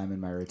full time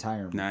in my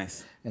retirement.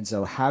 Nice. And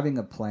so having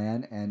a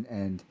plan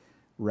and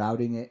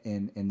routing it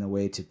in the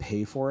way to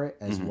pay for it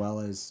as well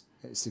as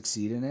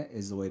succeed in it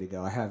is the way to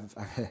go. I have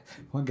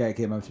one guy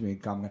came up to me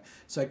and commented,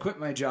 so I quit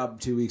my job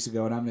 2 weeks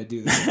ago and I'm going to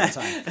do this all the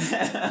time.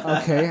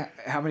 Okay,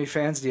 how many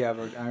fans do you have?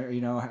 Or, how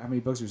many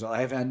books you sold? I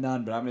have had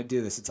none, but I'm going to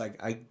do this. It's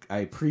I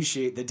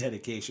appreciate the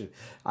dedication.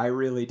 I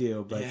really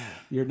do, but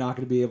you're not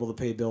going to be able to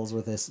pay bills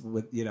with this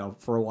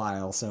for a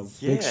while. So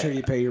make sure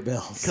you pay your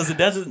bills. Because it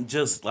doesn't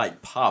just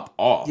pop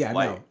off. Yeah,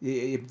 no.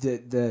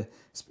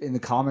 In the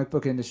comic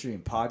book industry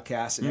and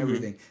podcasts and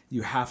everything,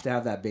 you have to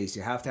have that base.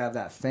 You have to have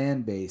that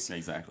fan base.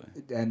 Exactly.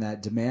 And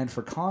that demand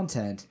for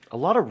content. A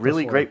lot of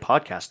really great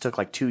podcasts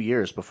took 2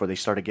 years before they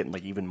started getting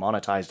even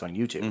monetized on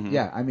YouTube.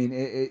 Yeah, I mean,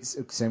 it's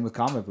same with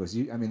comic books.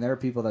 There are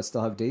people that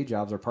still have day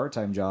jobs or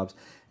part-time jobs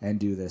and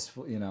do this,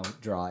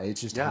 draw. It's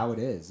just how it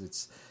is.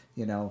 It's,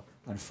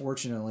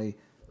 unfortunately,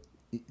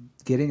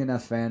 getting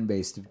enough fan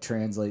base to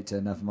translate to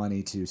enough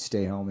money to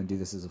stay home and do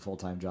this as a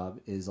full-time job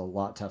is a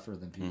lot tougher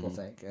than people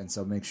think. And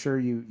so make sure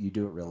you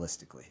do it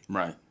realistically.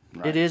 Right.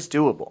 It is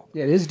doable.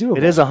 Yeah, it is doable.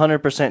 It is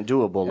 100%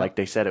 doable, like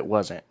they said it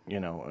wasn't,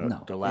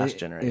 the last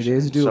generation. It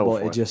is doable.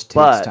 So it just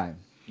takes time.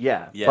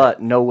 Yeah,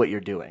 but know what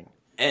you're doing.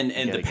 And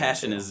the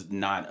passion is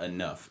not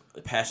enough.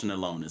 Passion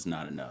alone is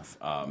not enough.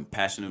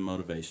 Passion and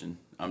motivation.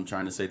 I'm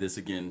trying to say this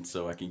again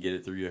so I can get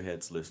it through your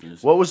heads,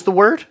 listeners. What was the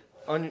word?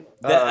 I'm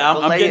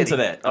getting to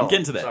that. I'm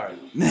getting to that. Sorry.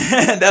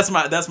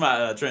 that's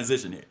my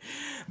transition here.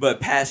 But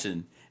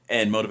passion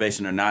and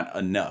motivation are not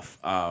enough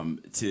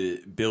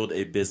to build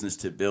a business,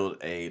 to build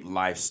a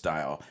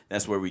lifestyle.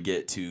 That's where we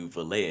get to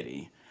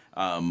velleity.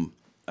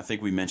 I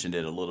think we mentioned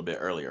it a little bit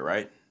earlier,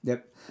 right?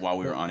 Yep. While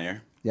we were on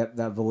air. Yep,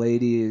 that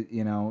velleity,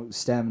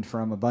 stemmed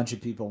from a bunch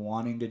of people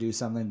wanting to do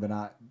something but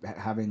not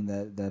having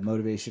the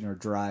motivation or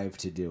drive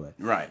to do it.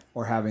 Right.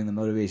 Or having the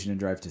motivation and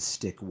drive to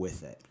stick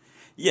with it.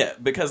 Yeah,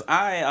 because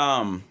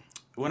I,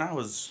 when I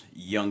was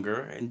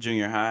younger, in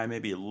junior high,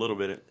 maybe a little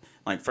bit,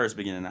 first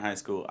beginning of high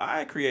school,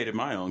 I created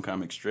my own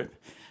comic strip.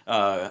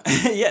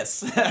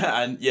 Yes,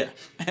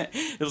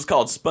 it was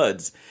called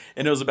Spuds,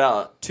 and it was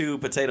about two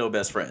potato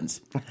best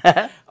friends.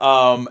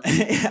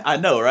 I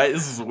know, right?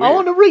 This is weird. I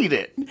want to read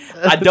it.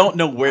 I don't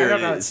know where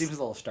it is. It seems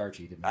a little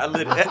starchy to me.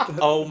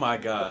 Oh my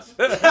gosh.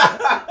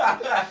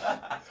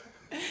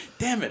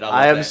 Damn it!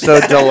 I am so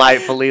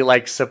delightfully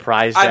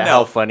surprised at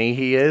how funny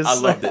he is. I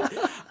loved it.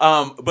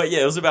 But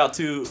yeah, it was about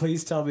to.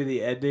 Please tell me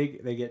the ending.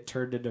 They get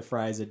turned into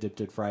fries and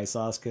dipped in fry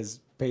sauce because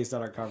based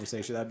on our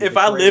conversation, if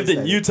I lived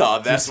in Utah,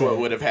 that's what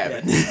would have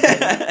happened.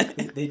 Yeah.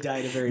 They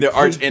died a very their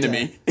arch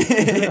enemy,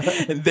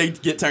 and they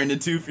get turned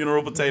into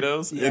funeral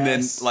potatoes, and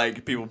then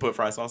people put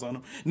fry sauce on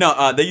them.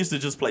 No, they used to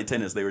just play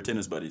tennis. They were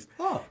tennis buddies.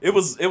 Oh, it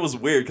was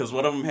weird because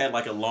one of them had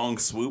a long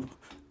swoop.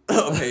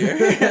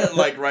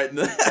 Okay, right in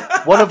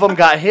the. One of them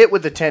got hit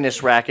with the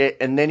tennis racket,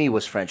 and then he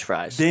was French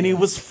fries. Then he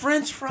was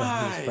French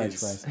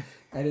fries.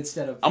 And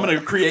instead of I'm gonna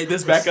create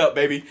this back up,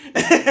 baby.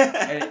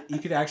 And you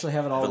could actually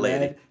have it all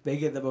red. They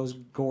get the most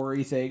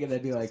gory thing, and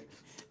they'd be like,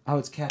 "Oh,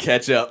 it's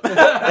ketchup."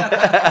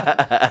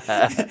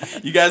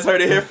 You guys heard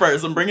it here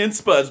first. I'm bringing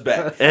Spuds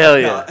back. Hell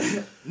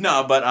yeah.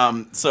 No,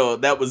 but so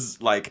that was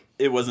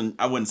it wasn't.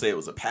 I wouldn't say it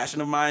was a passion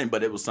of mine,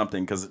 but it was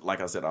something because, like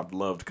I said, I've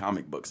loved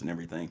comic books and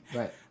everything.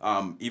 Right.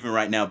 Even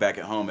right now, back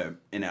at home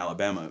in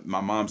Alabama,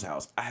 my mom's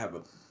house, I have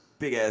a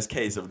big ass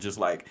case of just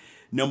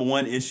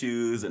 #1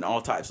 issues and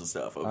all types of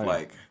stuff of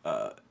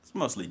it's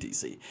mostly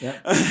DC. Yeah.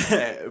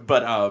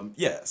 But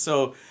yeah,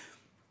 so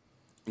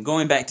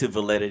going back to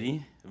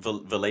Velleity.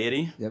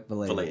 Yep,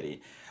 Velleity.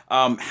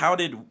 How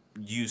did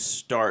you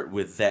start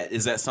with that?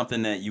 Is that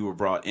something that you were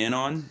brought in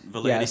on,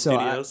 Velleity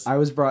Studios? I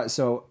was brought.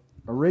 So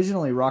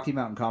originally, Rocky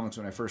Mountain Comics,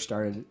 when I first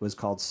started, was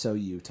called So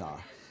Utah,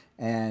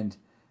 and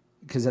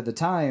because at the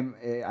time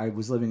I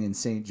was living in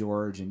St.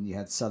 George, and you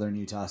had Southern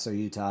Utah, So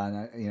Utah,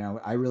 and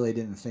I really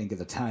didn't think at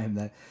the time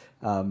that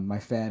my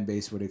fan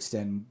base would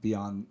extend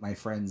beyond my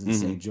friends in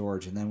St.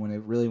 George, and then when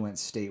it really went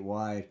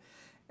statewide.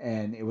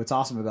 And what's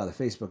awesome about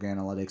the Facebook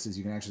analytics is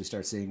you can actually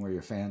start seeing where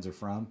your fans are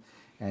from.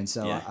 And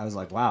so I was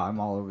like, wow, I'm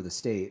all over the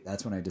state.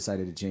 That's when I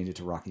decided to change it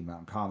to Rocky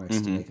Mountain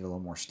Comics to make it a little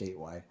more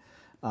statewide.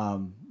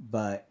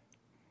 But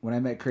when I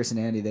met Chris and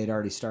Andy, they'd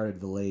already started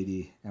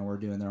Velleity, and we're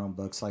doing their own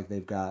books.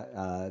 They've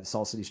got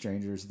Salt City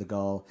Strangers, The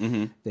Gull.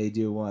 They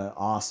do an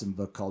awesome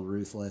book called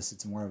Ruthless.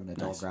 It's more of an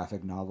adult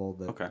graphic novel,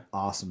 but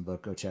awesome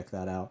book. Go check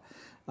that out.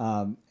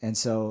 And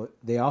so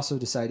they also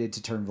decided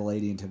to turn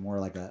Velleity into more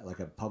like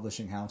a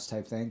publishing house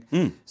type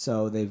thing.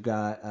 So they've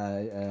got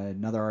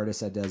another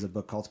artist that does a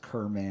book called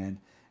Kerman,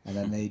 and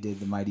then they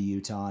did The Mighty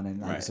Utah, and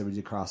like I said, we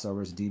did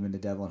crossovers, Demon to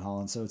Devil and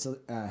Holland. So it's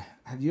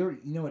have you ever,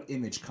 you know what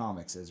Image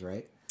Comics is,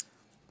 right?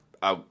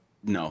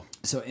 No.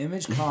 So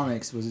Image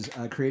Comics was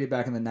created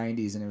back in the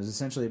 90s, and it was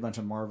essentially a bunch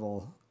of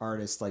Marvel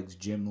artists like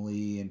Jim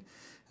Lee and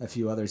a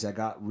few others that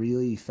got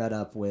really fed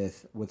up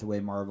with the way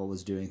Marvel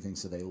was doing things,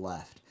 so they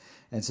left.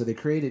 And so they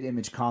created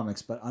Image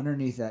Comics, but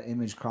underneath that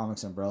Image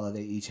Comics umbrella,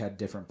 they each had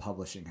different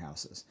publishing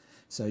houses.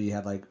 So you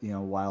had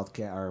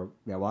Wildcats,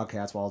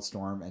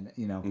 Wildstorm, and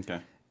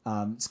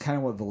it's kind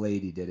of what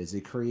Velleity did. Is they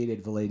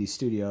created Velleity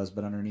Studios,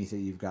 but underneath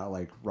it you've got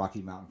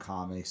Rocky Mountain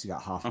Comics, you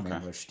got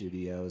Hoffman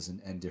Studios,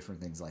 and different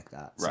things like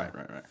that. Right.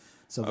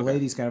 So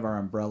Velleity's kind of our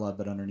umbrella,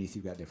 but underneath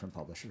you've got different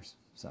publishers.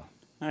 So.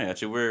 I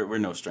got you. We're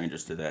no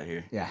strangers to that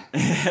here. Yeah.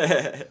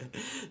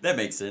 That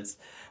makes sense.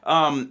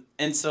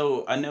 And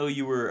so I know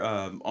you were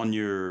on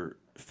your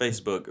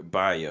Facebook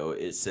bio,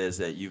 it says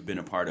that you've been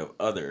a part of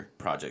other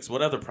projects.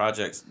 What other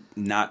projects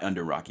not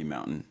under Rocky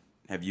Mountain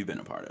have you been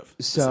a part of?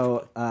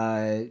 So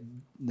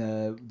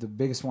the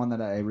biggest one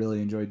that I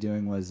really enjoyed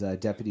doing was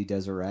Deputy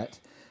Deseret.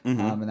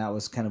 And that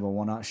was kind of a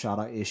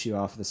one-shot issue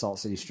off of the Salt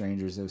City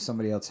Strangers. It was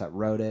somebody else that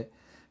wrote it.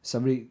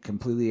 Somebody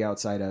completely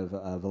outside of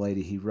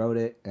Velleity, he wrote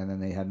it, and then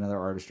they had another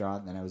artist draw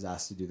it, and then I was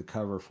asked to do the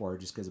cover for it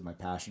just because of my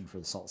passion for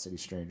the Salt City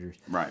Strangers.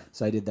 Right.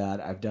 So I did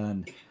that. I've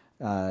done,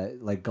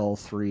 Gull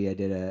 3, I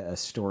did a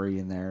story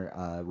in there,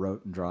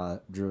 wrote and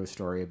drew a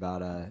story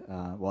about,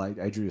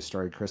 I drew a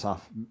story, Chris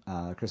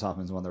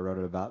Hoffman's the one that wrote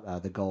it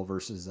about the gull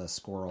versus a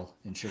squirrel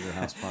in Sugar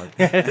House Park.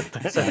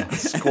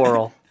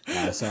 Squirrel.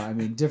 So,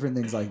 different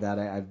things like that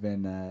I've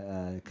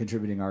been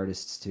contributing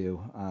artists to.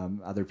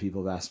 Other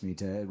people have asked me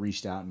to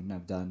reach out, and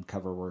I've done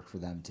cover work for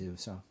them too.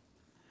 So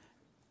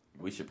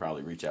we should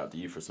probably reach out to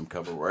you for some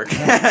cover work,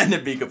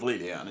 to be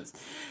completely honest.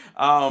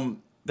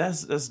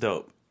 That's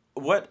dope.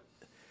 What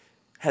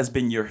has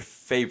been your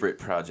favorite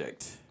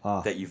project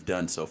that you've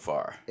done so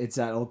far? It's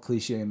that old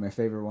cliche, and my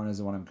favorite one is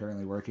the one I'm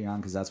currently working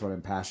on because that's what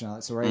I'm passionate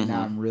about. So right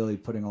now I'm really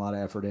putting a lot of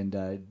effort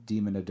into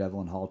Demon of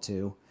Devil and Hall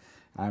 2.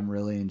 I'm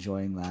really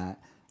enjoying that.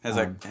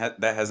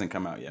 That hasn't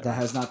come out yet. That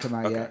has not come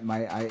out yet.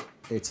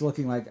 It's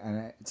looking like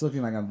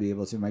I'll be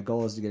able to. My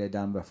goal is to get it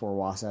done before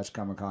Wasatch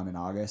Comic Con in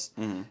August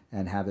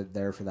and have it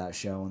there for that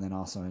show, and then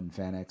also in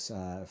FanX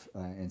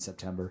in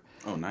September.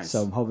 Oh, nice!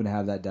 So I'm hoping to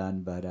have that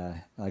done, but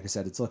like I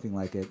said, it's looking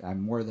like it. I'm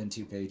more than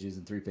 2 pages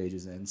and 3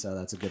 pages in, so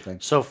that's a good thing.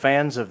 So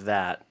fans of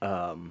that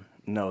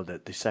know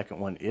that the second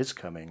one is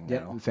coming.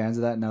 Yep, fans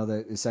of that know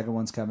that the second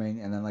one's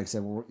coming, and then like I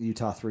said,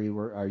 Utah 3.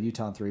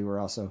 We're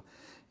also.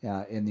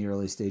 In the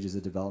early stages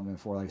of development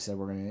for, like I said,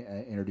 we're going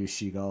to introduce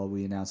She-Gull.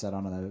 We announced that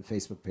on the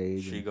Facebook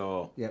page.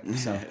 She-Gull. Yep.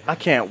 So I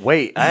can't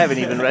wait. I haven't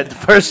even read the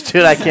first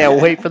two. I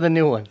can't wait for the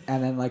new one.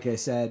 And then, like I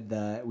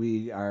said,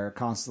 we are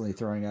constantly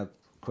throwing up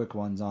quick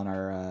ones on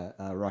our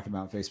Rocky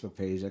Mountain Facebook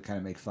page that kind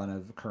of make fun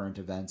of current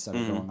events that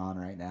are going on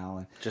right now.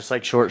 And just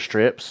like short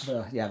strips.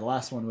 the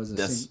last one was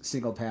a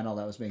single panel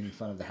that was making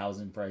fun of the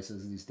housing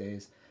prices these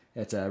days.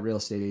 It's a real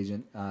estate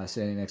agent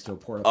standing next to a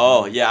porta potty.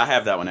 Oh, yeah, I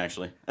have that one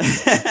actually.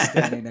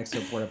 Standing next to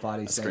a porta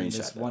potty saying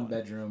this one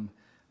bedroom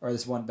or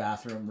this one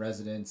bathroom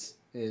residence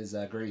is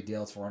a great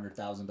deal. It's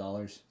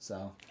 $400,000.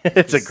 So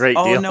it's a great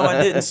deal. Oh, no,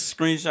 I didn't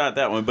screenshot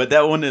that one, but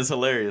that one is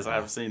hilarious. I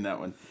have seen that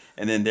one.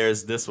 And then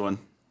there's this one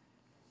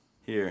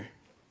here.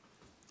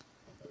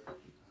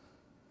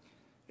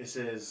 This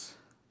is.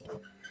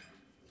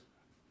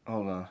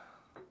 Hold on.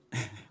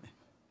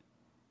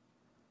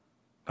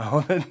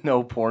 Oh,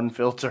 no porn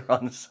filter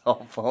on the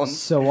cell phone.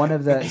 So one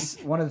of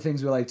the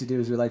things we like to do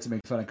is we like to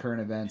make fun of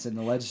current events, and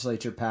the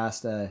legislature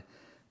passed a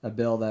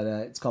bill that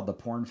it's called the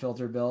porn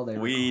filter bill.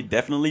 We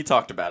definitely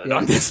talked about it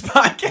on this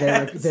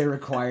podcast. They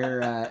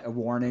require a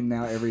warning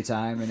now every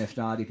time, and if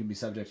not, you can be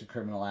subject to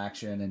criminal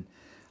action. And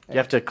you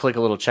have to click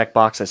a little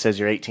checkbox that says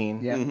you're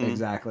 18. Yeah,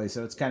 exactly.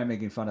 So it's kind of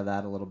making fun of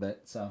that a little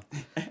bit. So,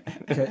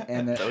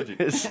 and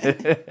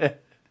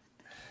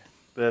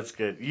that's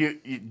good.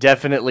 You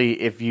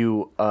definitely, if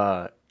you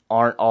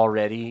aren't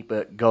already,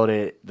 but go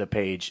to the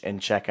page and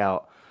check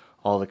out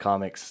all the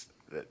comics.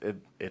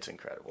 It's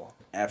incredible.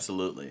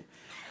 Absolutely.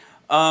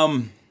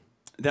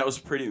 That was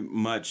pretty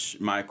much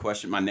my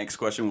question. My next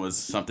question was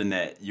something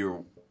that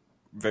you're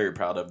very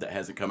proud of that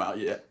hasn't come out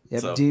yet.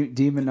 Yep, so.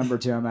 Demon number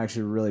 2, I'm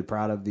actually really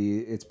proud of.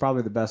 It's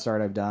probably the best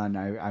art I've done.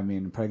 I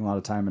mean, putting a lot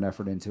of time and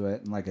effort into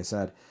it. And like I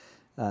said,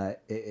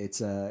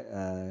 it's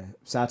a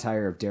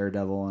satire of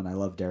Daredevil, and I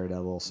love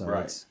Daredevil,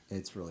 so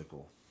it's really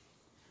cool.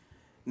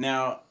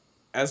 Now,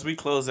 as we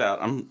close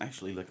out, I'm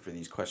actually looking for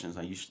these questions.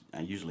 I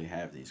usually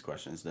have these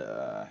questions.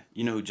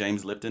 You know who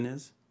James Lipton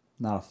is?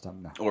 Not off the top,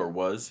 no. Or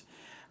was.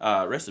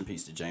 Rest in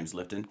peace to James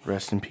Lipton.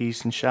 Rest in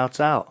peace and shouts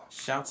out.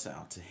 Shouts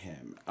out to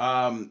him.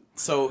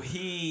 So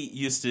he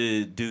used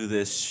to do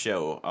this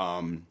show.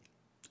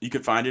 You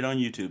can find it on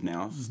YouTube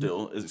now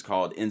still. It's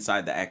called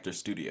Inside the Actor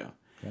Studio.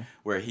 Okay.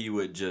 Where he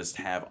would just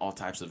have all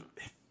types of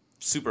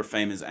super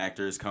famous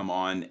actors come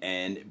on.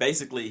 And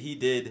basically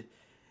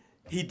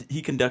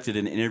he conducted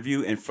an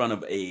interview in front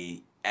of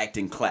a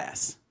acting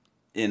class.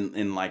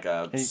 In like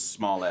a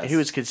small ass. He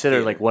was considered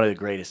theater. Like one of the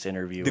greatest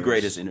interviewers. The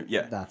greatest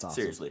yeah. That's awesome.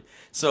 Seriously.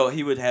 So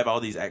he would have all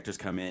these actors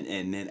come in,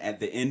 and then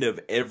at the end of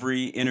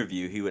every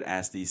interview, he would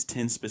ask these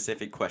 10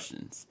 specific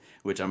questions,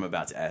 which I'm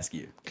about to ask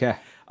you. Okay.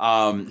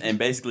 And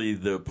basically,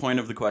 the point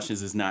of the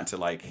questions is not to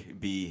like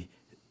be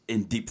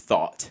in deep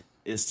thought.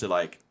 It's to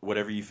like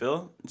whatever you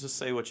feel, just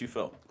say what you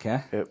feel.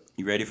 Okay. Yep.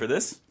 You ready for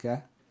this?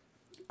 Okay.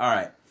 All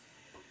right.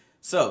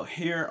 So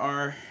here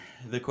are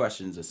the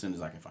questions as soon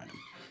as I can find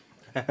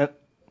them.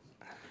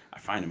 I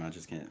find them, I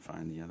just can't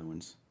find the other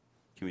ones.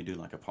 Can we do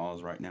like a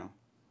pause right now?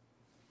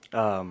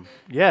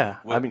 Yeah.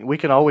 What? I mean, we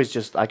can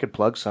always I could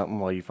plug something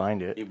while you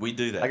find it. We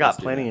do that. I got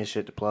plenty of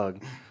shit to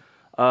plug.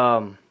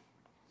 I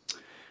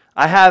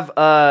have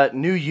a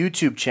new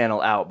YouTube channel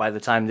out by the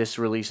time this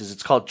releases.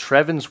 It's called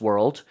Trevin's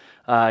World.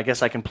 I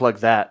guess I can plug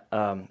that.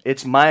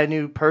 It's my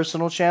new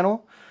personal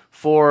channel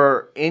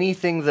for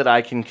anything that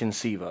I can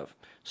conceive of.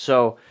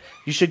 So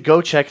you should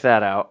go check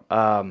that out.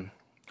 I'm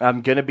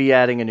going to be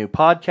adding a new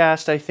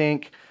podcast, I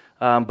think.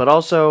 But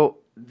also,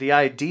 the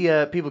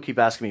idea, people keep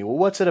asking me, well,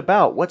 what's it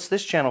about? What's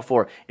this channel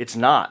for? It's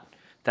not.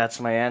 That's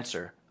my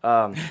answer.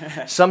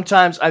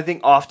 Sometimes,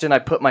 often I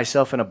put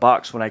myself in a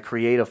box when I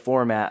create a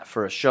format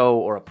for a show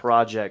or a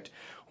project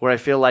where I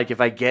feel like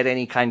if I get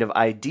any kind of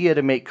idea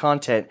to make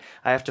content,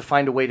 I have to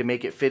find a way to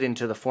make it fit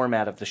into the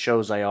format of the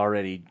shows I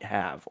already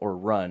have or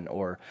run.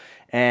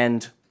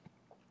 And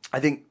I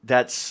think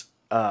that's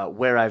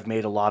where I've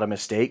made a lot of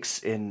mistakes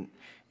in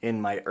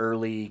my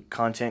early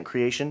content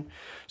creation.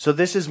 So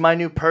this is my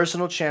new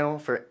personal channel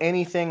for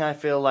anything I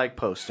feel like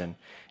posting.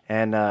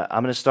 And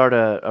I'm going to start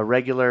a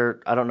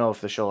regular, I don't know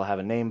if the show will have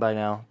a name by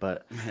now,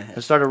 but I'm going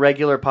to start a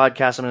regular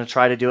podcast. I'm going to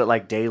try to do it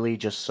like daily,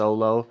 just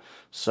solo.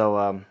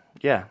 So,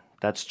 yeah,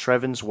 that's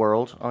Trevin's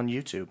World on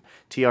YouTube.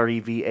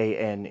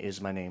 Trevan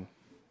is my name.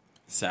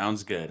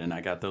 Sounds good. And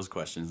I got those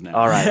questions now.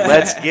 All right,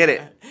 let's get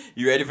it.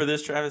 You ready for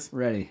this, Travis?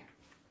 Ready.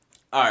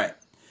 All right.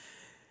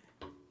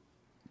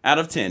 Out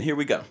of 10, here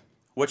we go.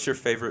 What's your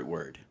favorite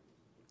word?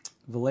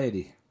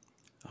 Valady.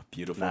 Oh,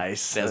 beautiful.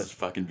 Nice. That's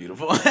fucking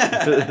beautiful.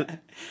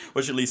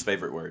 What's your least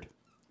favorite word?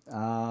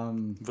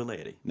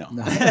 Valady. No.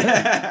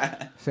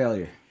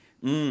 Failure.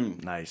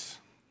 Nice.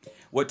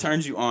 What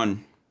turns you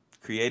on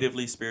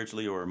creatively,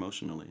 spiritually, or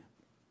emotionally?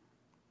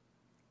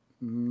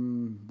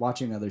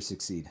 Watching others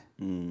succeed.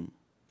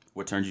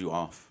 What turns you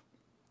off?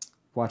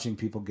 Watching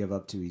people give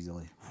up too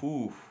easily.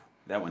 Whew,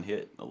 that one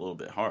hit a little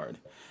bit hard.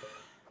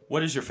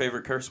 What is your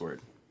favorite curse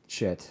word?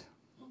 Shit.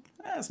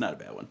 That's not a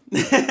bad one.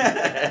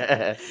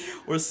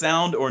 What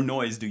sound or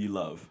noise do you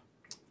love?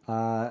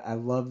 I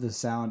love the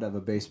sound of a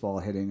baseball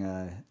hitting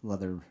a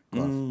leather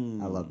glove.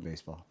 I love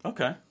baseball.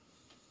 Okay.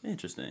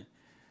 Interesting.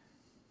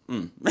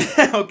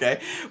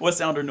 Okay. What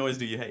sound or noise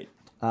do you hate?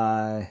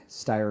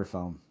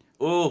 Styrofoam.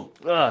 Ooh.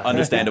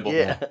 Understandable.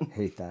 Yeah.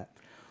 Hate that.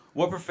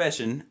 What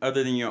profession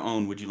other than your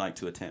own would you like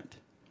to attempt?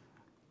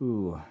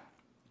 Ooh.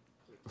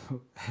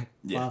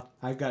 Yeah. Well,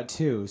 I've got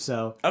two.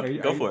 So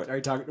go for it. Are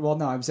you talking? Well,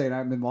 no, I'm saying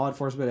I'm in law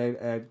enforcement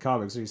and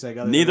comics. Are you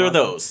saying neither of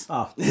those?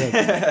 Oh,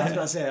 yeah. I was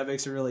about to say that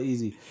makes it really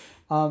easy.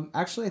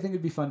 Actually, I think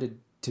it'd be fun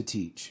to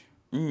teach.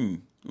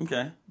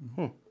 Okay.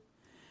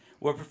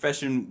 What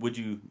profession would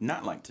you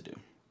not like to do?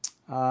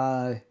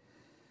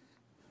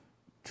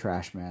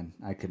 Trash man.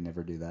 I could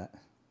never do that.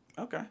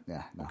 Okay.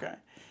 Yeah. No. Okay.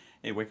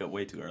 Hey, wake up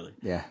way too early.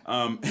 Yeah.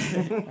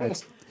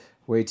 It's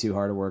way too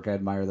hard to work. I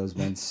admire those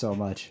men so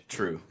much.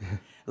 True.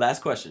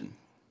 Last question.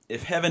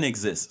 If heaven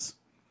exists,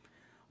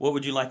 what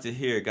would you like to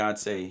hear God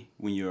say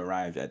when you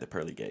arrived at the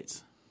pearly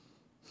gates?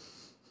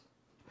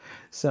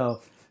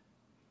 So,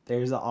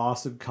 there's an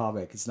awesome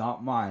comic. It's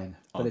not mine.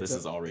 But this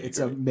is already it's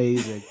great.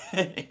 Amazing.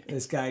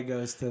 This guy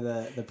goes to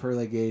the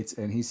pearly gates,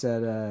 and he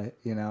said,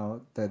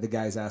 the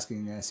guy's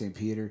asking St.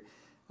 Peter,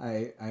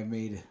 I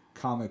made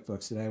comic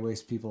books. Did I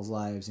waste people's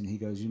lives? And he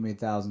goes, you made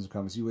thousands of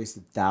comics. You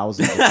wasted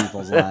thousands of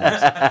people's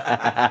lives.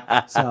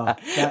 So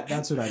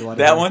that's what I'd want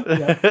to That hear. one?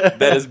 Yeah.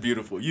 That is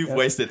beautiful. You've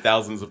wasted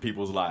thousands of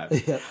people's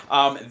lives. Yep.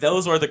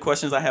 Those are the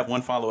questions. I have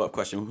one follow-up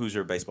question. Who's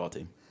your baseball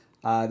team?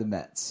 The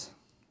Mets.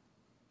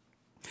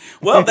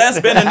 Well,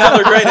 that's been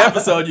another great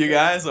episode, you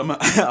guys. I'm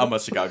a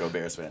Chicago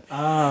Bears fan.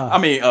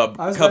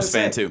 Cubs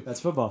fan too. That's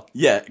football.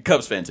 Yeah,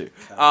 Cubs fan too.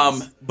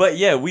 But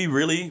yeah, we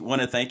really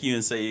want to thank you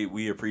and say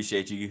we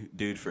appreciate you,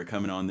 dude, for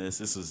coming on this.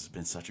 This has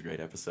been such a great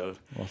episode.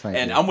 Well, thank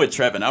you. And I'm with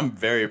Trevin. I'm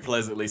very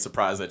pleasantly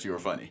surprised that you were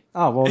funny.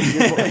 Oh, well,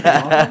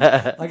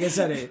 like I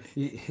said,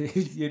 you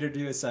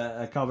introduce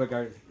a comic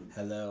art.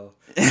 Hello.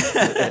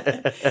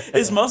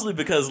 It's mostly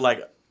because,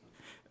 like,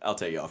 I'll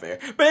tell you off air.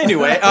 But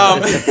anyway, is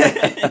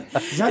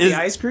that the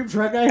ice cream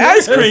truck guy?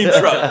 Ice cream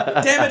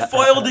truck. Damn it,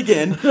 foiled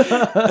again.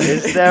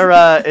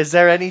 Is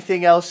there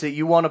anything else that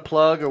you want to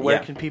plug, or where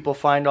can people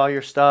find all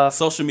your stuff?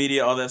 Social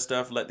media, all that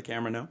stuff. Let the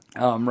camera know.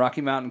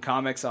 Rocky Mountain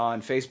Comics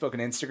on Facebook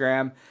and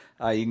Instagram.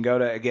 You can go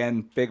to,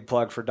 again, big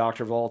plug for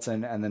Dr. Volts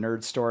and the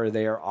Nerd Store.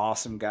 They are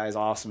awesome guys,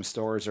 awesome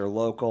stores. They're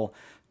local.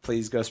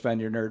 Please go spend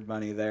your nerd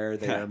money there.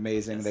 They are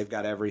amazing. Yes. They've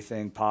got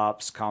everything,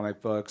 pops,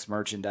 comic books,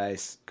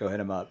 merchandise. Go hit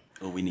them up.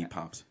 Oh, we need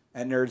pops.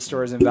 At Nerd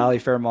Stores in Valley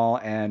Fair Mall,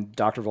 and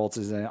Dr. Volts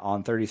is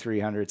on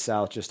 3300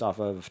 South, just off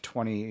of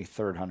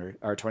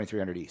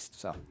 2300 East.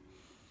 So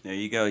there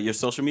you go. Your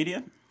social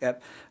media?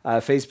 Yep.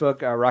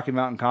 Facebook, Rocky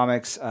Mountain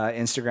Comics,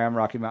 Instagram,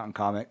 Rocky Mountain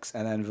Comics,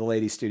 and then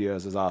Velleity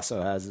Studios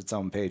has its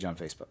own page on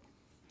Facebook.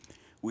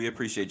 We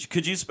appreciate you.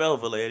 Could you spell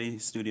Velleity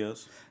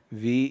Studios?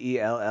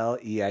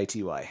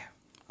 Velleity.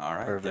 All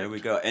right, perfect. There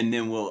we go. And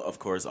then we'll, of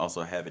course,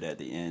 also have it at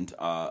the end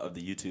of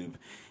the YouTube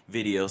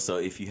video. So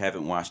if you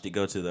haven't watched it,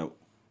 go to the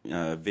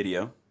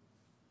video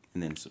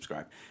and then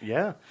subscribe.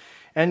 Yeah.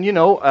 And,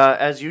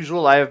 as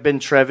usual, I have been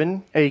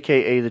Trevin,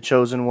 a.k.a. The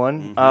Chosen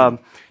One.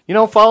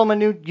 Mm-hmm. Follow my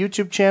new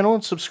YouTube channel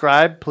and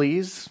subscribe,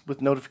 please,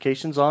 with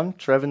notifications on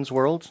Trevin's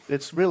World.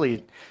 It's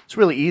really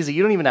easy.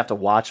 You don't even have to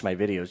watch my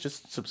videos.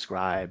 Just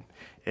subscribe.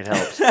 It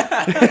helps.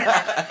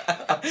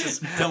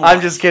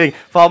 I'm just kidding.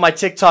 Follow my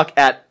TikTok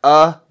at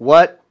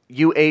what?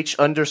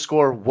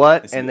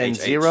 UH_what it's and UHH. Then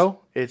 0.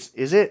 Is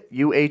it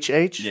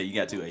UHH? Yeah, you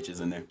got 2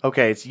 H's in there.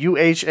 Okay, it's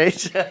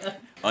UHH.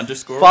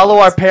 _ Follow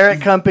our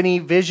parent company,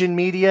 Vision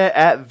Media,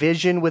 at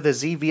Vision with a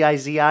Z,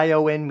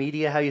 VIZION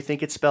Media, how you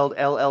think it's spelled,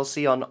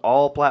 LLC, on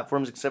all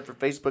platforms except for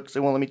Facebook, because they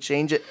won't let me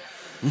change it.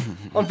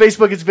 On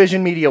Facebook, it's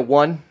Vision Media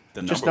 1.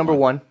 Just number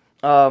 1.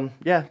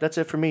 Yeah, that's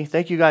it for me.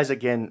 Thank you guys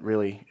again,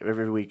 really,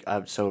 every week.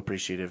 I'm so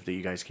appreciative that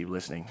you guys keep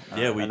listening.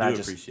 Yeah, we do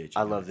appreciate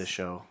you. I love this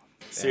show.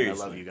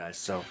 Seriously. I love you guys.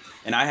 So,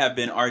 and I have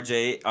been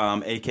RJ,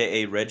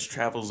 a.k.a. Reg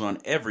Travels on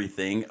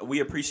everything.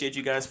 We appreciate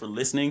you guys for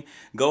listening.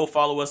 Go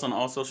follow us on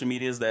all social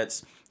medias.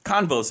 That's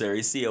Convo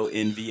Series,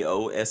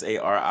 CONVOSARIES.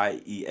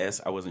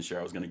 I wasn't sure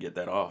I was going to get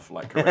that off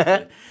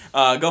correctly.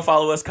 Go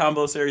follow us,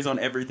 Convo Series, on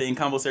everything.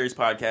 Convo Series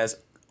Podcast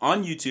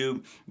on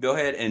YouTube. Go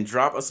ahead and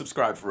drop a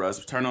subscribe for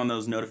us. Turn on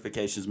those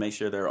notifications. Make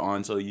sure they're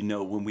on so you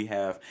know when we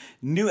have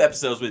new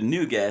episodes with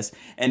new guests.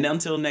 And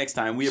until next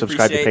time, we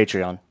subscribe to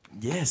Patreon.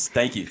 Yes,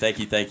 thank you.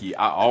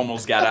 I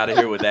almost got out of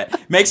here with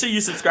that. Make sure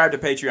you subscribe to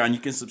Patreon. You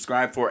can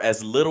subscribe for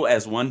as little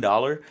as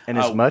 $1. And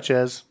as much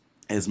as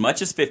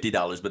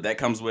 $50, but that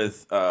comes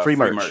with free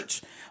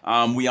merch.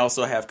 We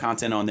also have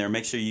content on there.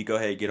 Make sure you go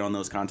ahead and get on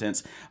those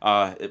contents.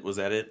 Was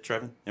that it,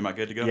 Trevin? Am I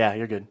good to go? Yeah,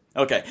 you're good.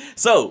 Okay.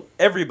 So,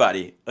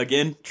 everybody,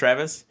 again,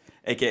 Travis,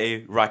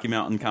 a.k.a. Rocky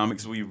Mountain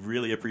Comics, we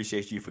really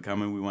appreciate you for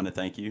coming. We want to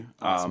thank you.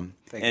 Awesome.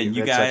 Thank you.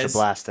 You guys, such a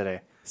blast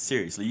today.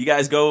 Seriously, you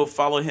guys go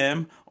follow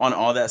him on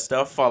all that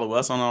stuff. Follow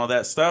us on all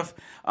that stuff.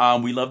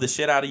 We love the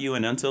shit out of you.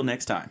 And until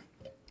next time,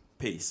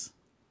 peace.